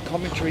a lot of the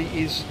commentary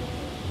is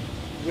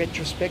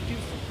retrospective.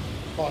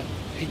 Like,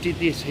 he did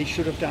this, he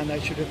should have done, they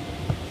should have.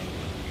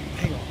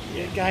 Hang on,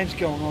 the game's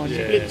going on.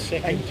 Yeah. Split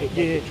second to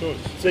make a choice.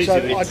 It's easy So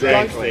to I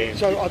exactly. don't.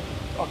 So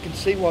I can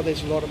see why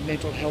there's a lot of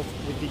mental health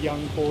with the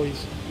young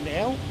boys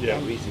now,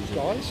 young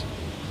guys,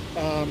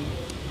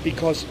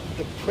 because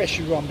the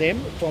pressure on them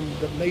from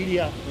the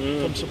media,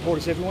 from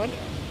supporters, everyone.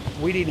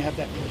 We didn't have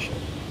that pressure.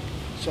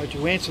 So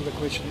to answer the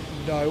question,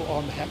 no,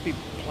 I'm happy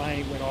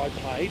playing when I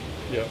played.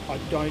 I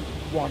don't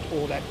want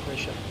all that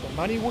pressure. The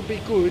money would be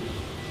good,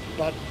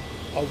 but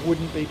I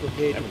wouldn't be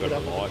prepared to put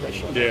up with the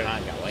pressure.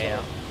 Can't go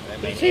out.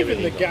 But it's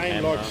even the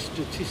game, like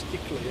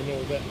statistically and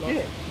all that.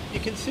 Like, you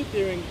can sit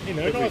there and, you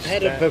know, and I've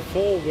had it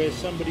before where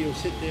somebody will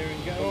sit there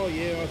and go, oh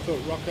yeah, I thought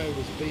Rocco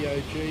was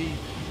BOG,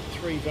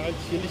 3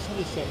 votes. You listen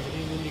to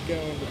somebody and then you go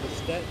onto the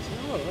stats.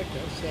 Oh,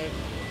 okay,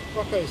 so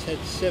Rocco's had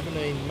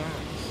 17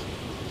 marks.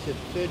 He's had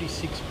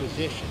 36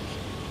 possessions.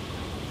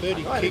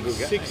 30 kicks,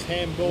 6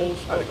 handballs,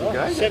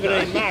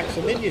 17 marks,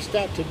 and then you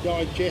start to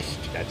digest.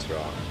 That's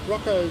right.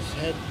 Rocco's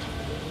had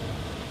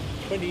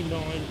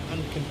 29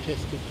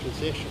 uncontested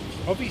possessions.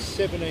 Of his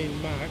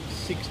 17 marks,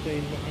 16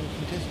 were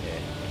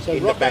uncontested. So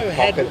In Rocco the back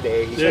had, pocket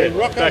there, so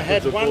Rocco backwards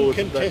had and one forwards,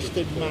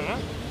 contested backwards and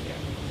mark,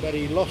 but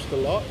he lost a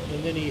lot,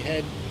 and then he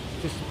had,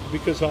 just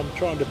because I'm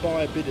trying to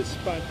buy a bit of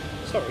space.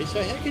 Sorry,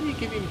 so how can you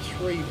give him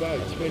 3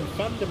 votes when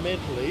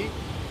fundamentally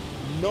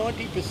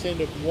 90%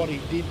 of what he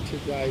did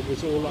today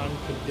was all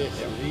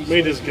uncontested? He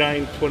Metres sort of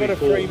gained got a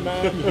 24. free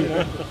mark, you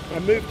know. I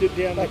moved it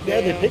down Like the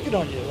now they're ground. picking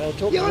on you. They were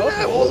talking Yeah, a lot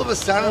I know. before. All of a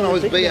sudden I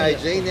was Picking on you.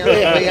 BAG, now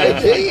I'm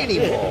not BAG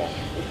anymore.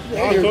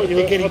 I thought you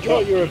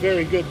getting were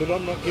very good, but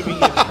I'm not giving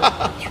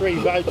you 3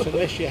 votes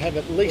unless you have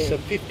at least a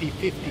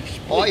 50-50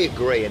 split. I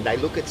agree, and they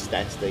look at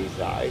stats these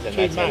days, and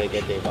Too that's how they much.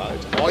 get their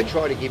votes. I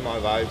try to give my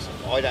votes.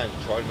 I don't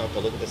try not to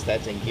look at the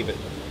stats and give it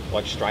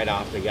like straight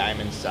after the game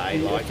and say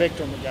The like,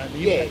 effect on the game. The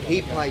yeah, impact on he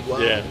the game. played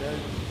well. Yeah. You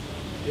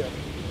know?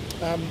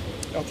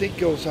 Yeah. I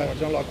think also, I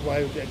don't like the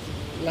way that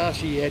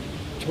last year he had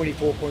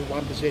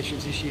 24.1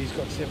 possessions. This year he's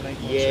got 17.3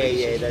 Yeah,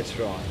 possessions. that's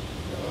right.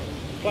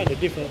 Playing a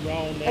different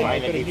role now.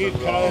 Playing a Got a new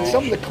different role. And coach.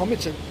 some of the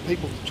comments that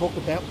people talk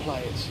about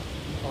players,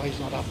 oh, he's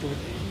not up to it.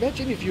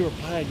 Imagine if you're a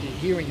player and you're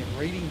hearing and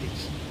reading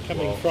this.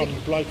 Coming from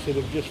blokes that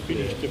have just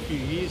finished a few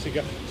years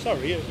ago.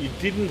 Sorry, You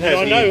didn't I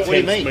have know- the what do you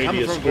intense mean? media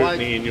Coming from scrutiny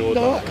Blake- in your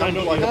No, day. Kind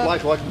of no, like no. a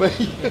bloke like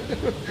me.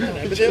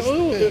 but they're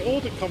all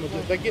the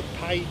commenters, they get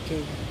paid to,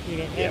 you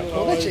know,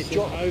 Well, that's analyse their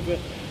job. and over,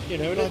 you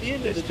know, and at the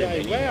end of the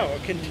day, wow,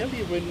 I can tell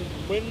you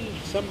when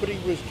somebody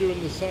was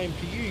doing the same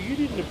to you, you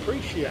didn't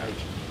appreciate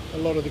a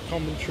lot of the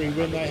commentary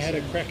when they had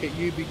a crack at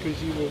you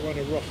because you were one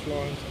of Ross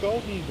Lyon's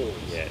golden boys.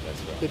 Yeah,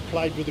 that's right. That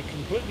played with a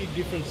completely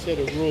different set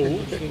of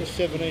rules than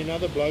 17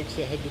 other blokes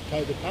that had to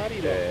toe the party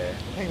line. Yeah.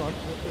 Hang on,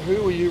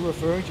 who are you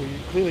referring to?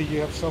 Clearly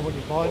you have someone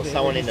in mind Or there.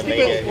 someone in the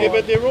Yeah, media.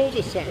 but they're all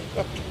the same.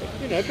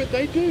 You know, but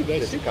they do. They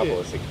There's a sit couple there.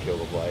 of sick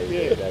killer players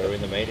Yeah. that are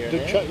in the media now.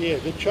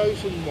 The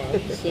chosen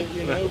ones that,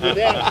 you know,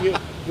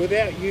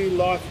 without you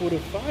life would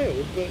have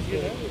failed, but you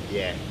know,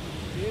 Yeah.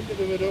 at the end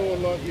of it all,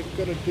 like you've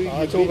got to do your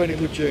It's all bit been a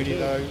good journey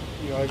though.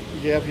 You know,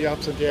 you have your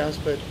ups and downs,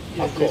 but Of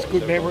there's course,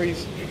 good of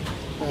memories.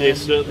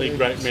 There's certainly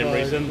great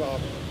memories, so, and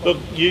look,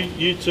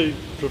 you two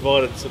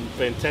provided some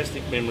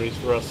fantastic memories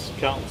for us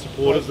Carlton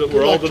supporters that Good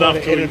were luck old trying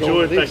enough to to edit all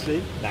enjoy of it back this.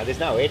 then. No, there's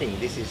no editing.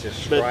 This is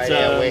just But, straight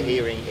out. We're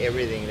hearing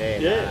everything there.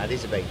 yeah. Nah,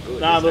 this has been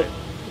good. No, isn't look, it?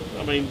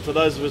 I mean, for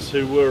those of us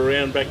who were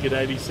around back in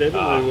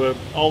 '87, who were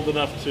old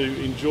enough to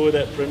enjoy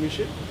that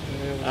premiership,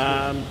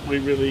 we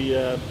really,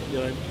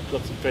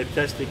 got some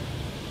fantastic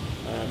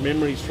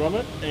memories from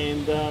it,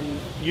 and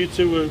you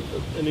two were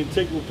an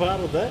integral part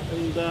of that,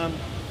 and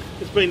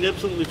it's been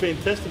absolutely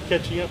fantastic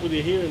catching up with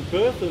you here in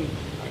Perth, and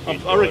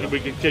I reckon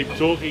we could keep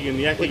talking and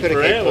We yakking could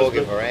for have kept hours.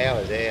 talking but, for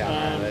hours.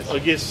 Yeah, I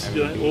guess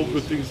all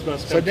good things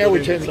must So come now to we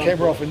an turn end the at camera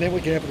some off, and then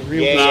we can have the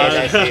real. Yeah,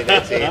 No.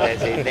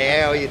 that's it.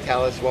 Now you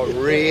tell us what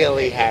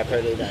really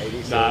happened in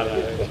 '87.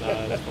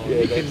 No, that's fine.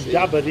 You can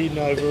dub it in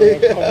over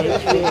our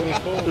comments really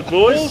fine. But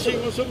boys, He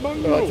was a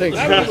mongrel. Oh, thanks.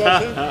 That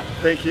was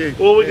Thank you.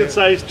 all we Yeah. can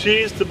say is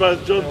cheers to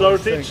both Jon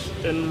Doritich thanks.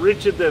 and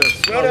Richard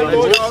Dennis. Well done,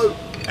 Well done, boys.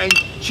 And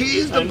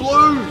cheers the And-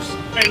 Blues.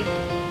 And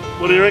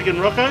what do you reckon,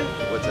 Rocco?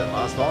 What's that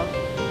last time?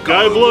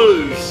 Go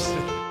Blues!